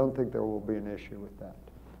collaboration. I don't think there will be an issue with that.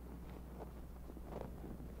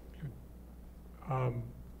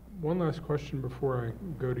 One last question before I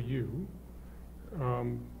go to you.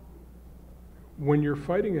 When you're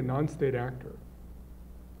fighting a non-state actor,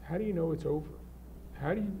 how do you know it's over?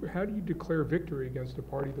 How do you declare victory against a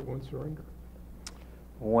party that won't surrender?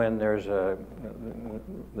 When there's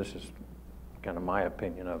this is kind of my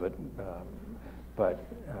opinion of it, but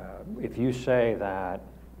if you say that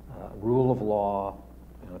rule of law,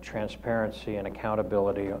 transparency and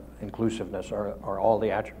accountability, inclusiveness are all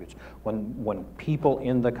the attributes, when people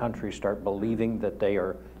in the country start believing that they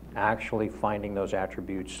are actually finding those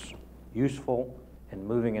attributes useful and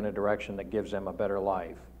moving in a direction that gives them a better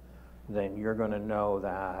life, then you're going to know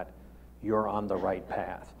that you're on the right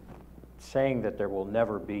path. Saying that there will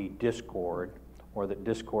never be discord or that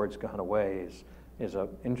discord's gone away is an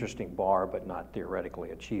interesting bar, but not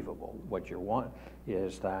theoretically achievable. What you want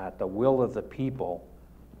is that the will of the people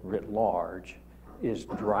writ large is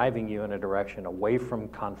driving you in a direction away from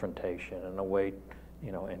confrontation and away,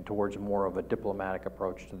 and towards more of a diplomatic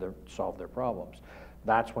approach to solve their problems.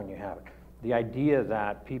 That's when you have it. The idea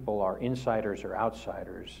that people are insiders or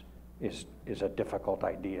outsiders is a difficult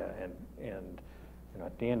idea, and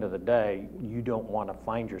at the end of the day, you don't want to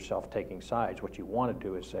find yourself taking sides. What you want to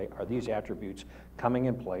do is say, are these attributes coming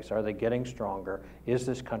in place? Are they getting stronger? Is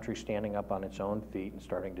this country standing up on its own feet and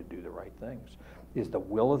starting to do the right things? Is the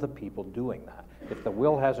will of the people doing that? If the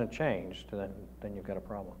will hasn't changed, then you've got a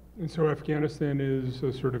problem. And so Afghanistan is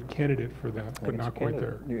a sort of candidate for that, but not quite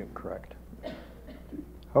there. You're correct.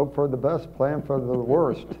 Hope for the best, plan for the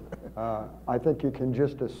worst. I think you can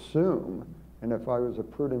just assume, and if I was a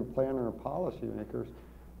prudent planner or policymakers,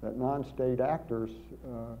 that non-state actors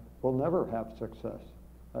will never have success.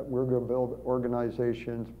 That we're going to build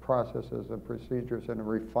organizations, processes, and procedures, and a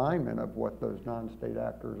refinement of what those non-state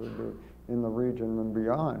actors are doing in the region and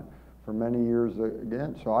beyond for many years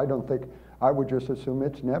again. So I would just assume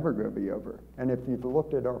it's never going to be over. And if you've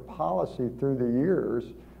looked at our policy through the years,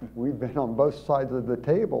 we've been on both sides of the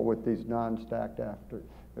table with these non-stacked actors.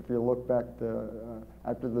 If you look back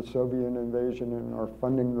after the Soviet invasion and our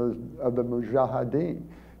funding of the Mujahideen.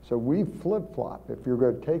 So we flip-flop. If you're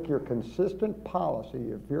going to take your consistent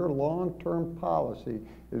policy, if your long-term policy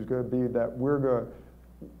is going to be that we're going to,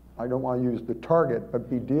 I don't want to use the target, but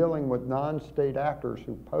be dealing with non-state actors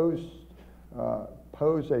who pose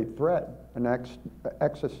a threat, an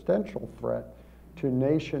existential threat to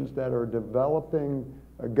nations that are developing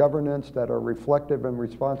a governance that are reflective and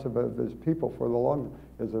responsive of its people for the long,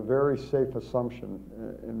 is a very safe assumption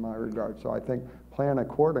in my regard. So I think plan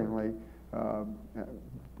accordingly,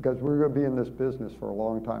 because we're going to be in this business for a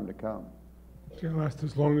long time to come. It's going to last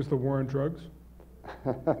as long as the war on drugs,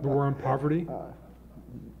 the war on poverty.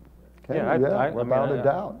 Without a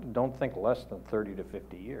doubt. Don't think less than 30 to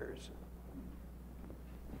 50 years.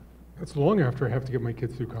 That's long after I have to get my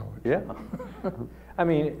kids through college. Yeah. I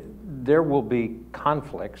mean, there will be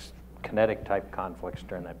conflicts, kinetic type conflicts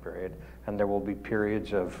during that period, and there will be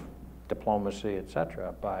periods of diplomacy, et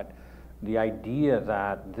cetera. But the idea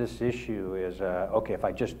that this issue is, okay, if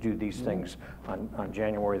I just do these things on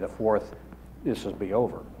January the 4th, this will be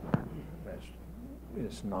over,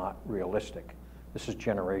 is not realistic. This is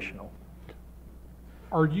generational.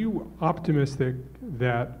 Are you optimistic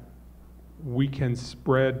that we can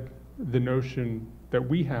spread the notion that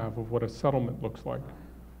we have of what a settlement looks like,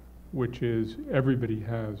 which is everybody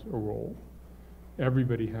has a role,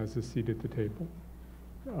 everybody has a seat at the table,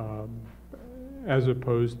 as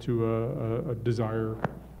opposed to a desire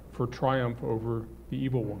for triumph over the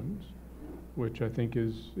evil ones, which I think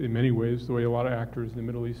is in many ways the way a lot of actors in the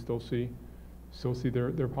Middle East still see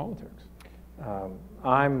their politics?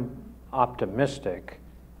 I'm optimistic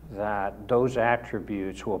that those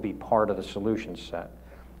attributes will be part of the solution set.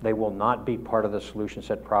 They will not be part of the solution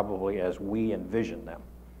set probably as we envision them,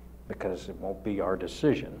 because it won't be our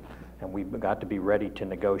decision, and we've got to be ready to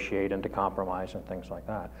negotiate and to compromise and things like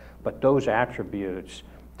that. But those attributes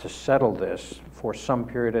to settle this for some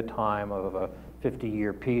period of time of a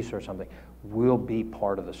 50-year peace or something will be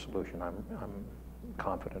part of the solution. I'm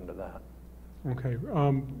confident of that. Okay,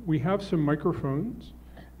 we have some microphones,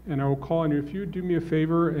 and I will call on you. If you would do me a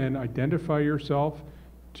favor and identify yourself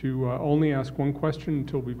to only ask one question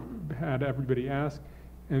until we've had everybody ask.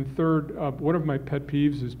 And third, one of my pet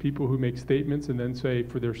peeves is people who make statements and then say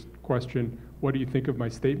for their question, what do you think of my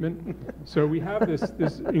statement? So we have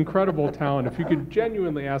this incredible talent. If you could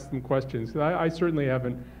genuinely ask them questions, I certainly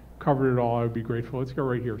haven't covered it all, I would be grateful. Let's go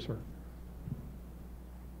right here, sir.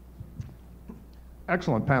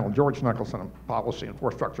 Excellent panel. George Nicholson, policy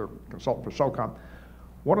infrastructure consultant for SOCOM.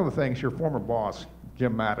 One of the things your former boss,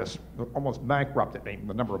 Jim Mattis, almost bankrupted me,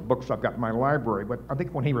 the number of books I've got in my library, but I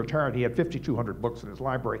think when he retired he had 5,200 books in his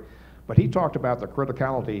library. But he talked about the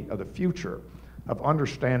criticality of the future of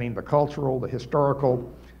understanding the cultural, the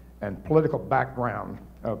historical, and political background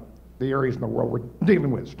of the areas in the world we're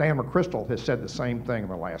dealing with. Stan McChrystal has said the same thing in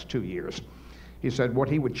the last 2 years. He said what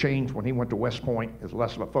he would change when he went to West Point is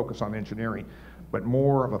less of a focus on engineering, but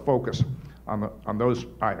more of a focus on those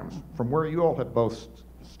items. From where you all have both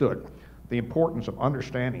stood, the importance of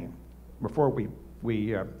understanding, before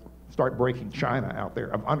we start breaking China out there,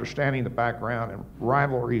 of understanding the background and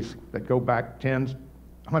rivalries that go back tens,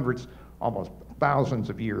 hundreds, almost thousands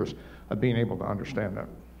of years, of being able to understand that.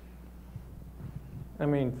 I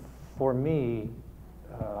mean, for me,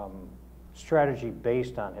 strategy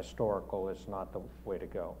based on historical is not the way to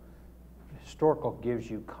go. Historical gives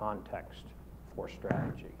you context for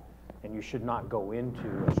strategy, and you should not go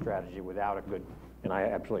into a strategy without a good, and I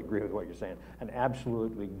absolutely agree with what you're saying, an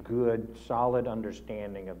absolutely good, solid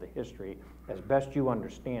understanding of the history as best you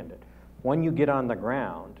understand it. When you get on the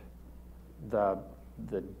ground, the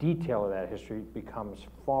detail of that history becomes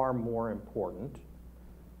far more important,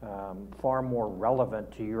 far more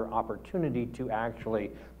relevant to your opportunity to actually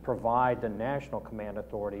provide the National Command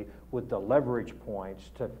Authority with the leverage points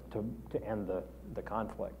to end the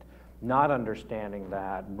conflict. Not understanding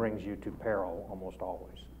that brings you to peril almost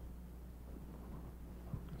always.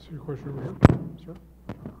 So your question over here, sir?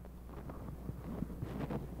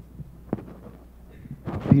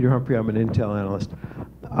 Peter Humphrey, I'm an Intel analyst.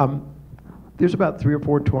 There's about 3 or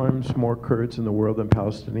 4 times more Kurds in the world than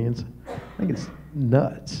Palestinians. I think it's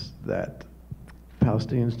nuts that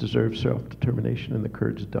Palestinians deserve self-determination and the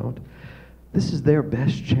Kurds don't. This is their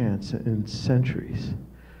best chance in centuries.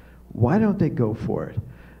 Why don't they go for it?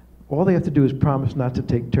 All they have to do is promise not to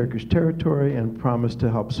take Turkish territory and promise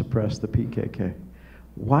to help suppress the PKK.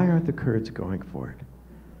 Why aren't the Kurds going for it?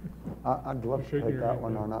 I'd love to take that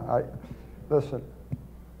one on. Listen,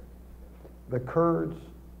 the Kurds,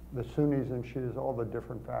 the Sunnis and Shias, all the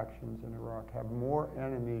different factions in Iraq have more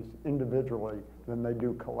enemies individually than they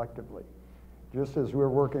do collectively. Just as we're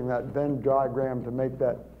working that Venn diagram to make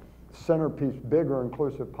that centerpiece bigger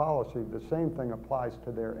inclusive policy, the same thing applies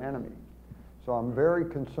to their enemy. So I'm very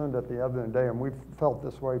concerned at the end of the day, and we've felt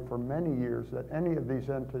this way for many years, that any of these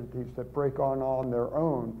entities that break on their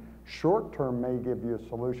own, short term may give you a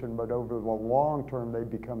solution, but over the long term they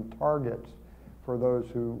become targets for those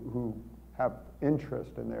who have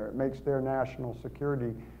interest in there. It makes their national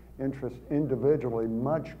security interest individually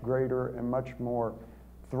much greater and much more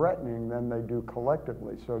threatening than they do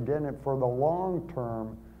collectively. So again, for the long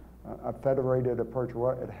term, a federated approach,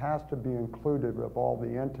 it has to be included with all the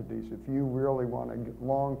entities if you really want to get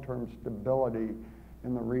long-term stability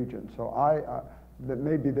in the region. So that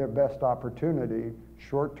may be their best opportunity,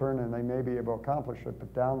 short-term, and they may be able to accomplish it,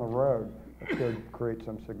 but down the road, it could create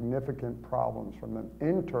some significant problems from them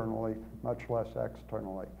internally, much less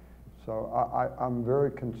externally. So I'm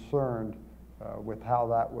very concerned with how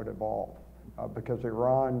that would evolve because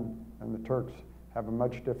Iran and the Turks have a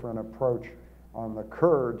much different approach on the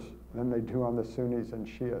Kurds than they do on the Sunnis and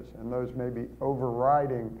Shias, and those may be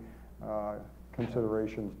overriding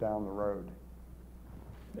considerations down the road.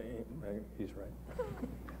 He's right.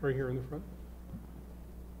 Right here in the front.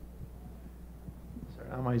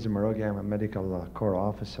 I'm Isaac Marogi. I'm a medical corps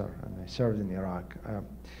officer, and I served in Iraq.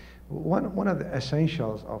 One of the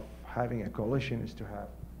essentials of having a coalition is to have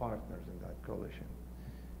partners in that coalition.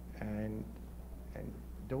 And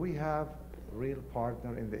do we have a real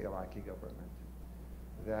partner in the Iraqi government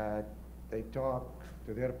that they talk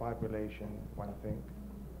to their population one thing,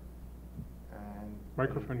 and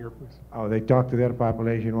Microphone here, please. oh, they talk to their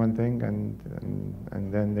population one thing,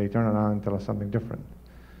 and then they turn around and tell us something different.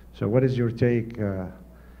 So what is your take?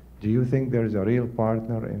 Do you think there's a real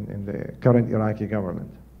partner in the current Iraqi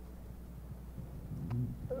government?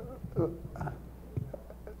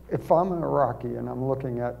 If I'm an Iraqi and I'm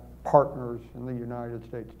looking at partners in the United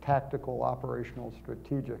States, tactical, operational,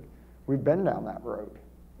 strategic, we've been down that road.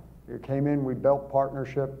 It came in, we built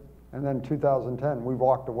partnership, and then in 2010, we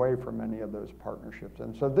walked away from many of those partnerships.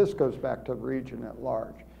 And so this goes back to the region at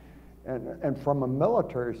large. And from a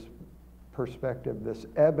military perspective, this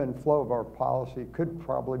ebb and flow of our policy could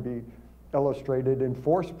probably be illustrated in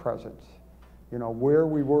force presence. You know, where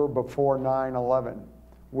we were before 9/11,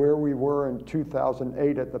 where we were in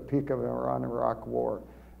 2008 at the peak of the Iran-Iraq war,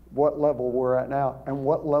 what level we're at now, and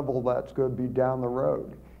what level that's going to be down the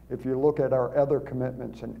road. If you look at our other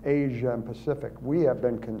commitments in Asia and Pacific, we have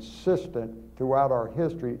been consistent throughout our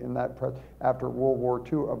history in that after World War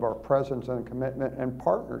II of our presence and commitment and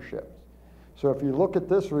partnerships. So if you look at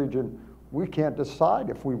this region, we can't decide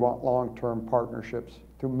if we want long-term partnerships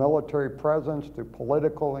through military presence, through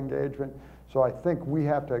political engagement. So I think we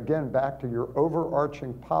have to, again, back to your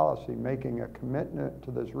overarching policy, making a commitment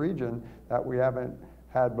to this region that we haven't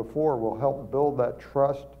had before will help build that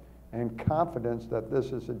trust and confidence that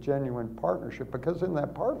this is a genuine partnership. Because in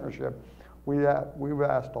that partnership, we've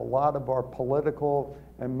asked a lot of our political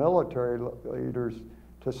and military leaders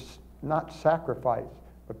to not sacrifice,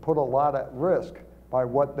 but put a lot at risk by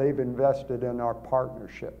what they've invested in our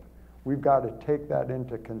partnership. We've got to take that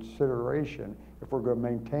into consideration if we're going to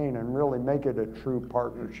maintain and really make it a true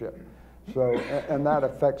partnership. So, and that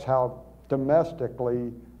affects how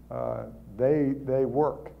domestically they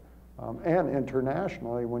work. And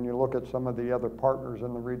internationally, when you look at some of the other partners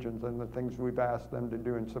in the regions and the things we've asked them to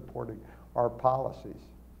do in supporting our policies.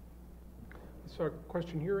 So a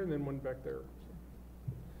question here and then one back there.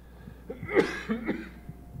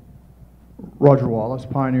 Roger Wallace,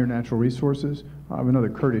 Pioneer Natural Resources. I have another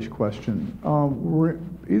Kurdish question. Were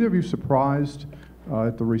either of you surprised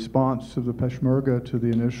at the response of the Peshmerga to the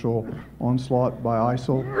initial onslaught by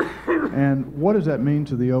ISIL? And what does that mean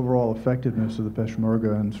to the overall effectiveness of the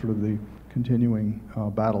Peshmerga and sort of the continuing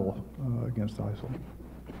battle against ISIL?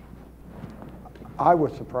 I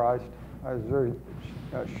was surprised. I was very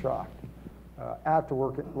shocked. After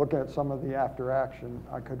looking at some of the after action,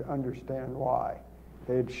 I could understand why.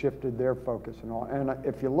 They had shifted their focus and all. And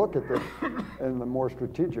if you look at this in the more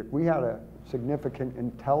strategic, we had a significant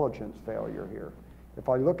intelligence failure here. If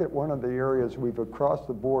I look at one of the areas we've across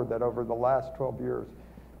the board that over the last 12 years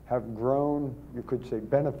have grown, you could say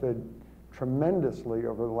benefited tremendously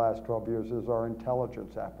over the last 12 years is our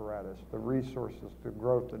intelligence apparatus, the resources, the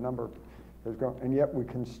growth, the number has grown, and yet we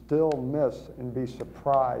can still miss and be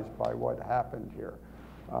surprised by what happened here.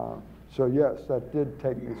 So yes, that did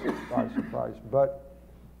take me by surprise. But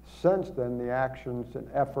since then, the actions and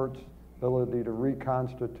efforts, ability to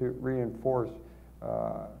reconstitute, reinforce,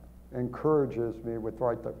 encourages me with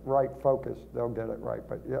the right focus, they'll get it right.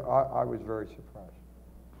 But yeah, I was very surprised.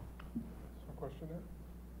 Some question there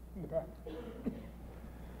in the back.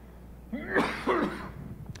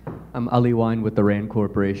 I'm Ali Wine with the RAND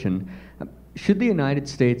Corporation. Should the United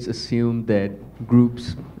States assume that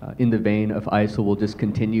groups in the vein of ISIL will just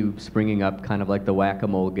continue springing up kind of like the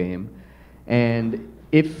whack-a-mole game? And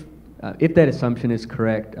if that assumption is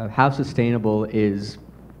correct, how sustainable is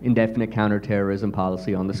indefinite counterterrorism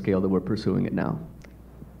policy on the scale that we're pursuing it now?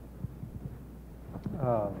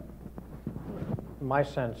 My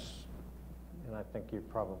sense, and I think you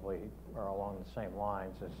probably are along the same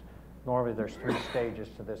lines, is normally there's 3 stages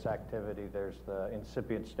to this activity. There's the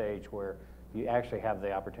incipient stage where you actually have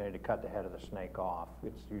the opportunity to cut the head of the snake off.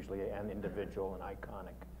 It's usually an individual, an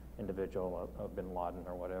iconic individual of bin Laden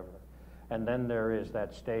or whatever. And then there is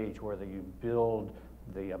that stage where you build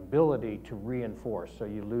the ability to reinforce. So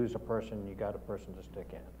you lose a person, you got a person to stick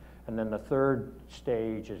in. And then the third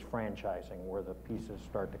stage is franchising, where the pieces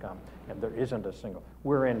start to come. And there isn't a single.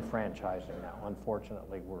 We're in franchising now.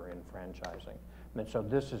 Unfortunately, we're in franchising. And so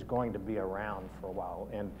this is going to be around for a while,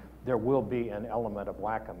 and there will be an element of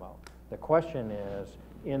whack-a-mole. The question is,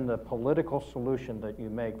 in the political solution that you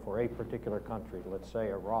make for a particular country, let's say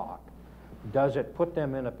Iraq, does it put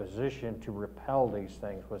them in a position to repel these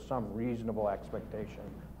things with some reasonable expectation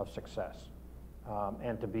of success?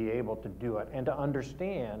 And to be able to do it, and to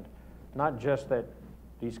understand not just that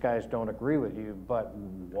these guys don't agree with you, but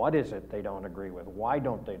what is it they don't agree with? Why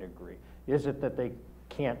don't they agree? Is it that they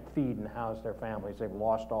can't feed and house their families, they've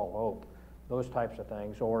lost all hope, those types of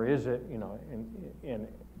things, or is it,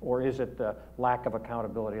 or is it the lack of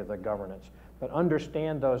accountability of the governance? But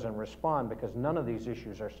understand those and respond, because none of these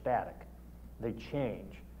issues are static. They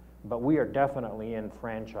change. But we are definitely in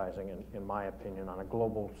franchising, in my opinion, on a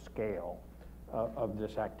global scale of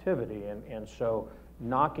this activity. And so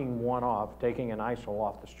knocking one off, taking an ISIL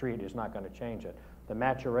off the street is not going to change it. The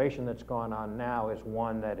maturation that's gone on now is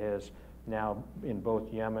one that is now in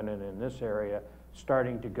both Yemen and in this area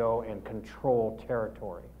starting to go and control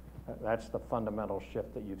territory. That's the fundamental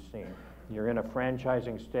shift that you've seen. You're in a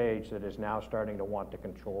franchising stage that is now starting to want to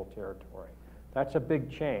control territory. That's a big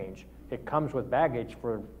change. It comes with baggage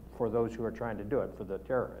for those who are trying to do it, for the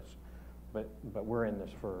terrorists. But we're in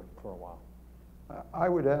this for a while. I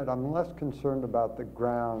would add, I'm less concerned about the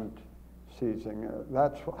ground seizing.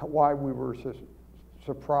 That's why we were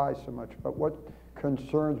surprised so much. But what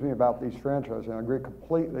concerns me about these franchises, and I agree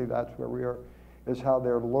completely that's where we are, is how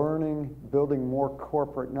they're learning, building more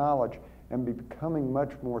corporate knowledge, and becoming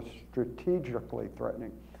much more strategically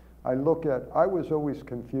threatening. I was always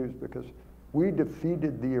confused because we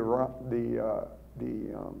defeated the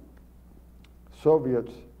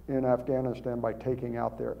Soviets in Afghanistan by taking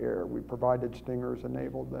out their air. We provided stingers,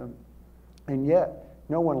 enabled them. And yet,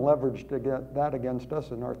 no one leveraged that against us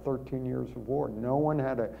in our 13 years of war. No one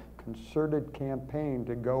had a concerted campaign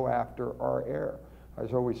to go after our air. I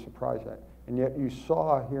was always surprised at that. And yet you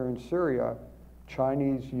saw here in Syria,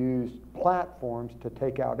 Chinese used platforms to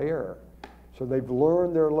take out air. So they've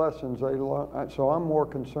learned their lessons. So I'm more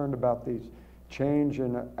concerned about these change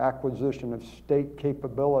in acquisition of state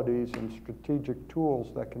capabilities and strategic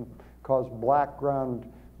tools that can cause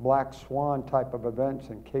black swan type of events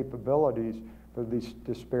and capabilities for these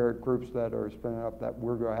disparate groups that are spinning up that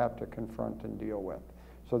we're going to have to confront and deal with.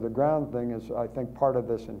 So the ground thing is, I think, part of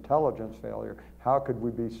this intelligence failure. How could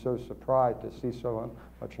we be so surprised to see so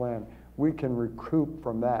much land? We can recoup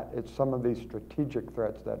from that. It's some of these strategic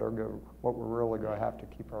threats that are what we're really going to have to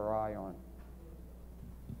keep our eye on.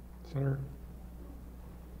 Senator.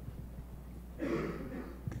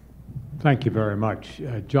 Thank you very much.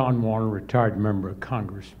 John Warner, retired member of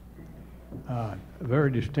Congress. A very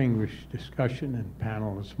distinguished discussion and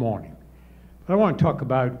panel this morning. But I want to talk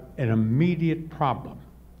about an immediate problem,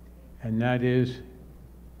 and that is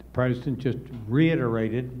the President just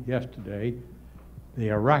reiterated yesterday the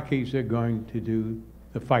Iraqis are going to do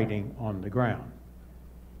the fighting on the ground.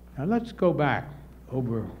 Now let's go back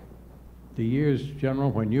over the years, General,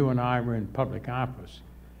 when you and I were in public office.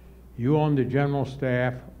 You on the General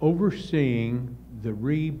Staff overseeing the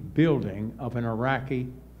rebuilding of an Iraqi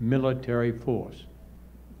military force.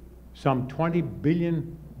 Some $20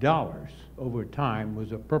 billion over time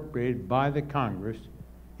was appropriated by the Congress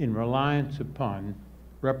in reliance upon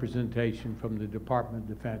representation from the Department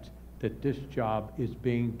of Defense that this job is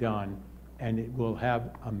being done and it will have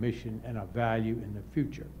a mission and a value in the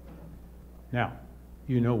future. Now,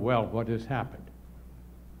 you know well what has happened.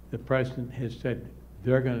 The President has said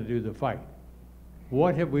they're going to do the fight.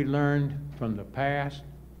 What have we learned from the past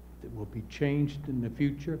that will be changed in the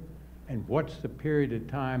future? And what's the period of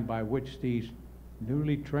time by which these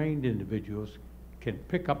newly trained individuals can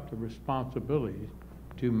pick up the responsibilities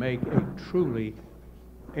to make a truly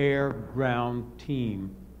air-ground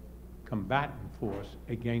team combatant force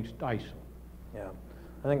against ISIL? Yeah,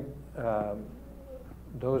 I think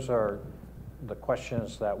those are the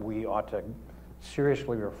questions that we ought to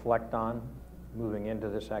seriously reflect on moving into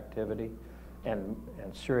this activity, and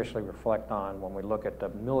seriously reflect on when we look at the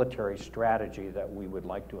military strategy that we would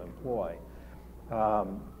like to employ.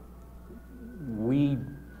 We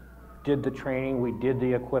did the training, we did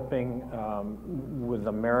the equipping with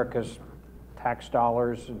America's tax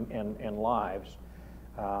dollars and lives,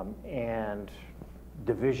 and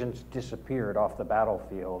divisions disappeared off the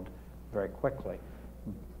battlefield very quickly.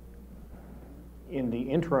 In the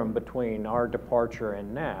interim between our departure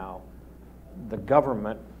and now, the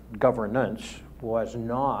governance was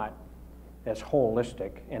not as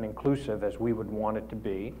holistic and inclusive as we would want it to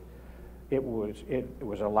be. It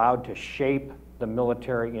was allowed to shape the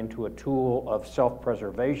military into a tool of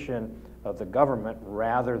self-preservation of the government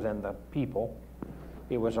rather than the people.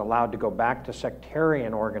 It was allowed to go back to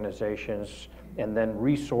sectarian organizations and then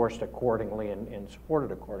resourced accordingly and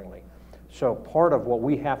supported accordingly. So part of what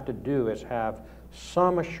we have to do is have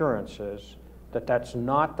some assurances that that's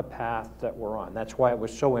not the path that we're on. That's why it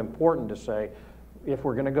was so important to say, if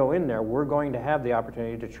we're going to go in there, we're going to have the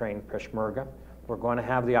opportunity to train Peshmerga. We're going to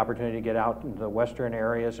have the opportunity to get out into the western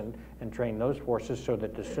areas and train those forces so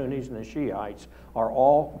that the Sunnis and the Shiites are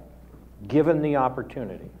all given the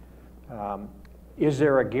opportunity. Is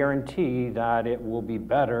there a guarantee that it will be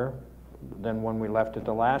better than when we left it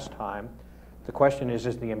the last time? The question is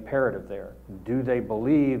the imperative there? Do they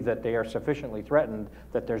believe that they are sufficiently threatened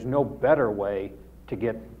that there's no better way to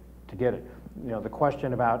get it? You know, the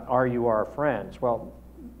question about, are you our friends? Well,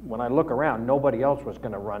 when I look around, nobody else was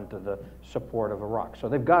going to run to the support of Iraq. So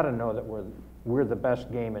they've got to know that we're the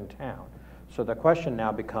best game in town. So the question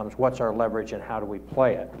now becomes, what's our leverage and how do we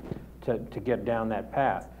play it to get down that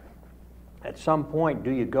path? At some point,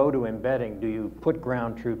 do you go to embedding? Do you put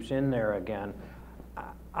ground troops in there again?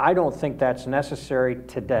 I don't think that's necessary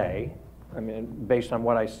today, I mean, based on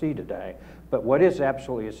what I see today. But what is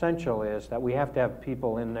absolutely essential is that we have to have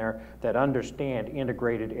people in there that understand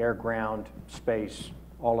integrated air, ground, space,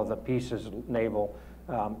 all of the pieces, naval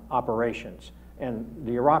operations. And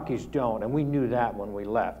the Iraqis don't, and we knew that when we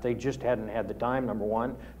left. They just hadn't had the time, number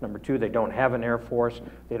one. Number two, they don't have an air force.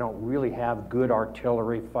 They don't really have good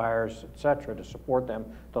artillery fires, et cetera, to support them.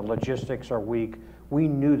 The logistics are weak. We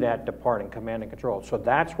knew that departing command and control. So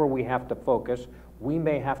that's where we have to focus. We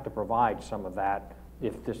may have to provide some of that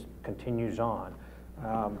if this continues on.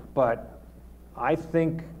 But I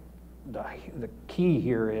think the key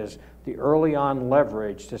here is the early on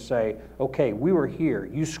leverage to say, okay, we were here.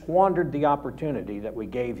 You squandered the opportunity that we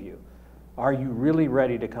gave you. Are you really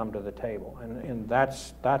ready to come to the table? And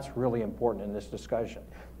that's really important in this discussion.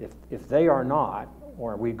 If they are not,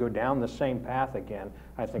 or we go down the same path again,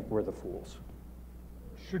 I think we're the fools.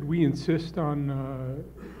 Should we insist on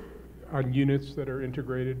units that are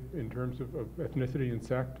integrated in terms of ethnicity and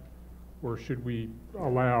sect, or should we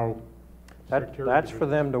allow? That's for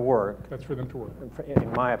them to work. That's for them to work.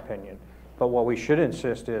 In my opinion. But what we should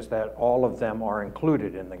insist is that all of them are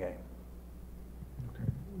included in the game. Okay.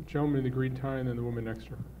 Gentleman in the green tie, and then the woman next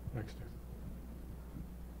to her.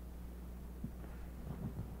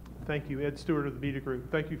 Thank you. Ed Stewart of the Media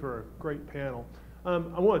Group. Thank you for a great panel. I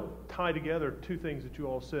want to tie together two things that you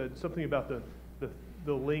all said, something about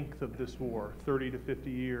the length of this war, 30 to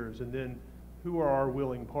 50 years, and then who are our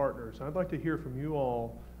willing partners. I'd like to hear from you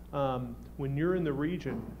all, when you're in the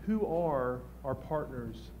region, who are our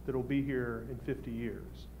partners that will be here in 50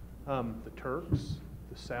 years? The Turks,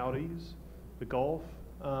 the Saudis, the Gulf.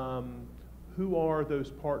 Who are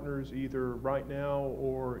those partners either right now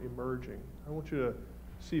or emerging? I want you to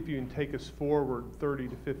see if you can take us forward 30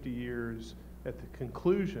 to 50 years at the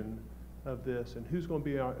conclusion of this, and who's going to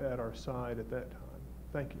be at our side at that time.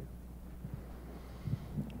 Thank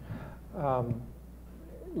you.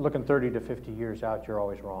 Looking 30 to 50 years out, you're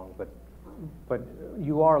always wrong, but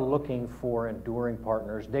you are looking for enduring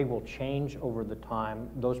partners. They will change over the time.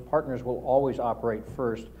 Those partners will always operate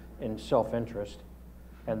first in self-interest,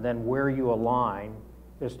 and then where you align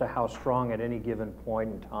as to how strong at any given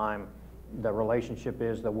point in time the relationship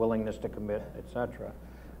is, the willingness to commit, et cetera.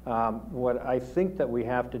 What I think that we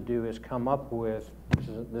have to do is come up with,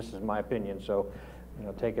 this is my opinion, so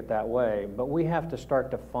take it that way, but we have to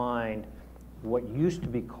start to find what used to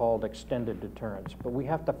be called extended deterrence. But we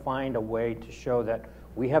have to find a way to show that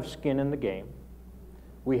we have skin in the game,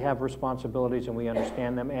 we have responsibilities and we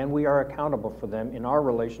understand them, and we are accountable for them in our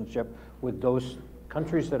relationship with those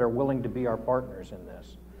countries that are willing to be our partners in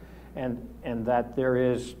this. And that there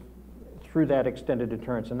is, through that extended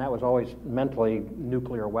deterrence, and that was always mentally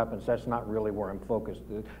nuclear weapons. That's not really where I'm focused.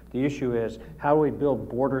 The issue is, how do we build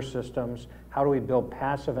border systems? How do we build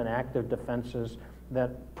passive and active defenses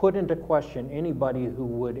that put into question anybody who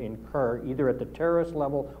would incur, either at the terrorist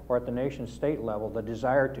level or at the nation state level, the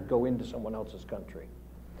desire to go into someone else's country?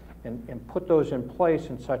 And put those in place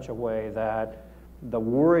in such a way that the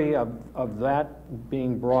worry of that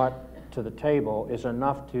being brought to the table is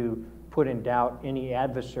enough to put in doubt any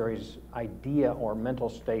adversary's idea or mental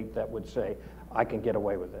state that would say, I can get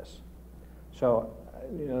away with this. So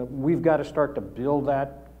we've got to start to build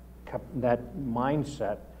that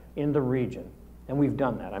mindset in the region. And we've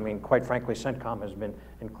done that. I mean, quite frankly, CENTCOM has been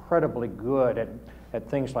incredibly good at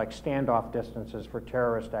things like standoff distances for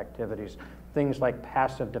terrorist activities, things like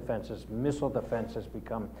passive defenses, missile defense has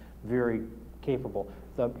become very capable.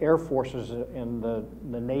 The air forces and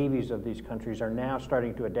the navies of these countries are now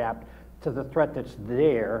starting to adapt to the threat that's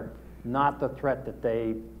there, not the threat that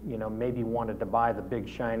they maybe wanted to buy the big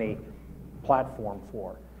shiny platform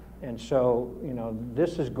for. And so,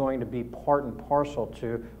 this is going to be part and parcel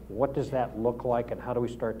to what does that look like and how do we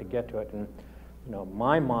start to get to it. And,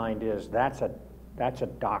 my mind is that's a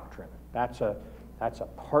doctrine. That's a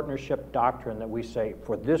partnership doctrine that we say,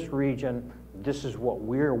 for this region, this is what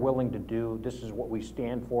we're willing to do. This is what we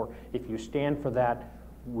stand for. If you stand for that,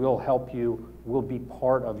 we'll help you. We'll be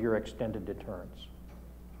part of your extended deterrence.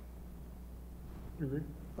 You agree?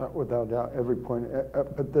 Without doubt, every point.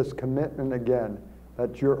 But this commitment again,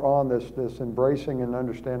 that you're on this embracing and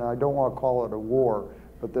understanding, I don't want to call it a war,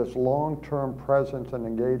 but this long-term presence and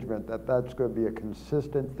engagement, that's going to be a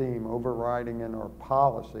consistent theme overriding in our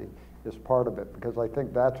policy is part of it, because I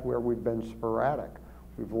think that's where we've been sporadic.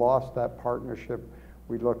 We've lost that partnership.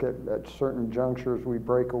 We look at certain junctures, we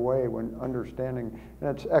break away when understanding, and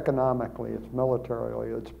it's economically, it's militarily,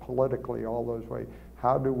 it's politically, all those ways.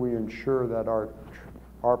 How do we ensure that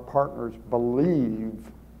our partners believe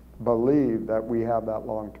that we have that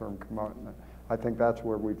long-term commitment? I think that's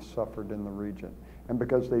where we've suffered in the region. And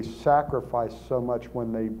because they sacrifice so much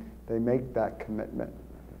when they make that commitment,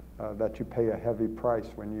 that you pay a heavy price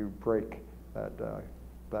when you break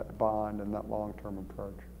that bond and that long-term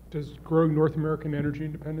approach. Does growing North American energy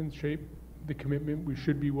independence shape the commitment we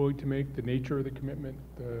should be willing to make, the nature of the commitment,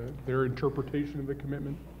 their interpretation of the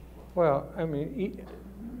commitment? Well, I mean,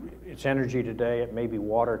 it's energy today, it may be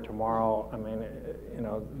water tomorrow. I mean,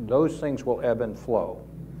 those things will ebb and flow.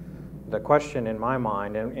 The question in my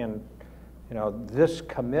mind, and this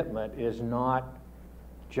commitment is not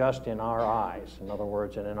just in our eyes, in other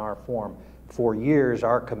words, and in our form. For years,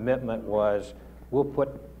 our commitment was, we'll put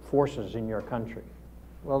forces in your country.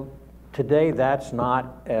 Well, today that's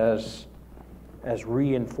not as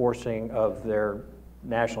reinforcing of their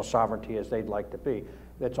national sovereignty as they'd like to be.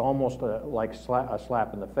 It's almost like a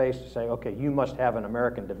slap in the face to say, okay, you must have an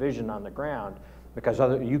American division on the ground because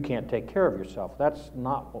you can't take care of yourself. That's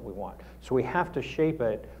not what we want. So we have to shape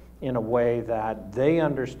it in a way that they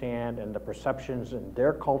understand, and the perceptions in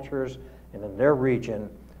their cultures and in their region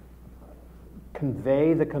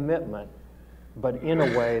convey the commitment, but in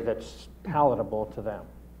a way that's palatable to them.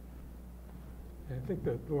 I think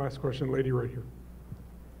the last question, lady right here.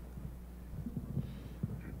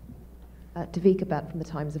 Davika Bhatt from the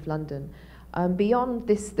Times of London. Beyond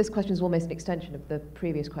this question is almost an extension of the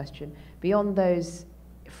previous question. Beyond those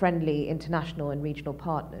friendly international and regional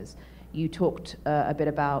partners, you talked a bit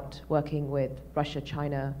about working with Russia,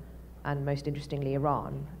 China, and most interestingly,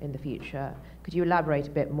 Iran in the future. Could you elaborate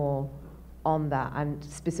a bit more on that, and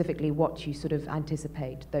specifically what you sort of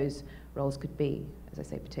anticipate those roles could be, as I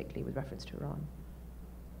say, particularly with reference to Iran?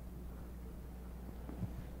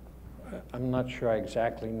 I'm not sure I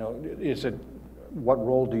exactly know. Is it, what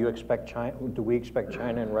role do you expect China, do we expect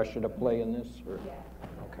China and Russia to play in this? Or?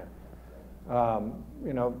 Okay.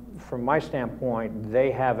 You know, from my standpoint, they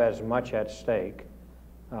have as much at stake,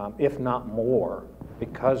 if not more,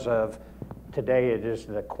 because of today it is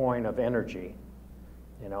the coin of energy,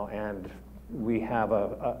 you know, and we have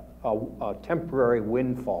a temporary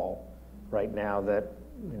windfall right now that,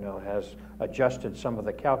 you know, has adjusted some of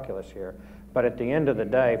the calculus here. But at the end of the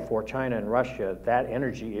day, for China and Russia, that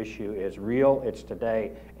energy issue is real, it's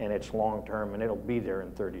today, and it's long term, and it'll be there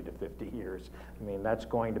in 30 to 50 years. I mean, that's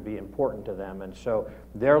going to be important to them. And so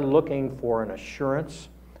they're looking for an assurance,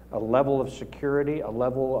 a level of security, a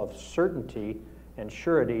level of certainty and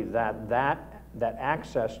surety that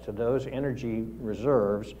access to those energy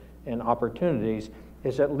reserves and opportunities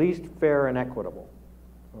is at least fair and equitable,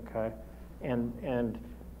 okay? And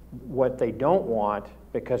what they don't want,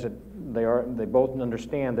 because they both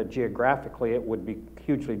understand that geographically it would be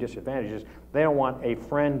hugely disadvantageous, they don't want a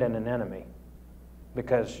friend and an enemy,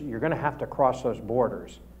 because you're going to have to cross those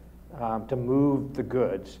borders to move the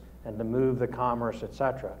goods and to move the commerce, et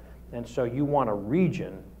cetera. And so you want a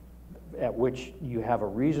region at which you have a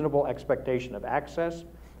reasonable expectation of access,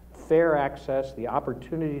 fair access, the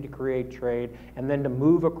opportunity to create trade, and then to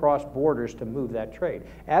move across borders to move that trade.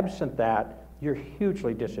 Absent that, you're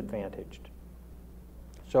hugely disadvantaged.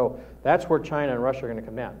 So that's where China and Russia are going to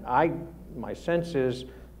come down. My sense is,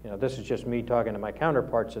 you know, this is just me talking to my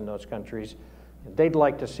counterparts in those countries, they'd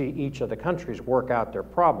like to see each of the countries work out their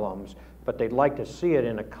problems, but they'd like to see it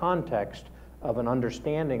in a context of an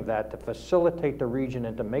understanding that to facilitate the region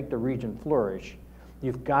and to make the region flourish,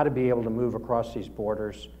 you've got to be able to move across these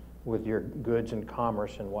borders with your goods and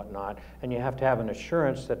commerce and whatnot, and you have to have an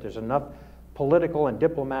assurance that there's enough political and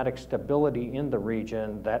diplomatic stability in the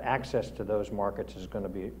region that access to those markets is going to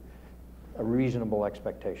be a reasonable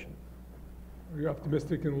expectation. Are you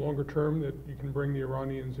optimistic in the longer term that you can bring the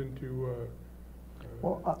Iranians into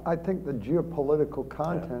Well, I think the geopolitical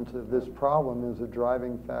contents of this problem is a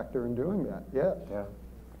driving factor in doing that, yes.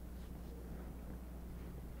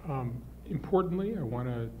 Yeah. Importantly, I want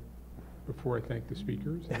to, before I thank the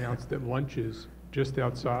speakers, announce that lunch is just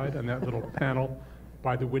outside on that little panel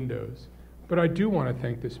by the windows. But I do want to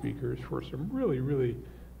thank the speakers for some really, really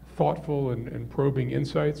thoughtful and probing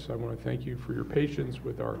insights. I want to thank you for your patience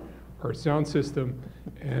with our sound system,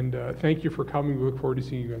 and thank you for coming. We look forward to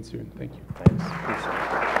seeing you again soon. Thank you. Thanks.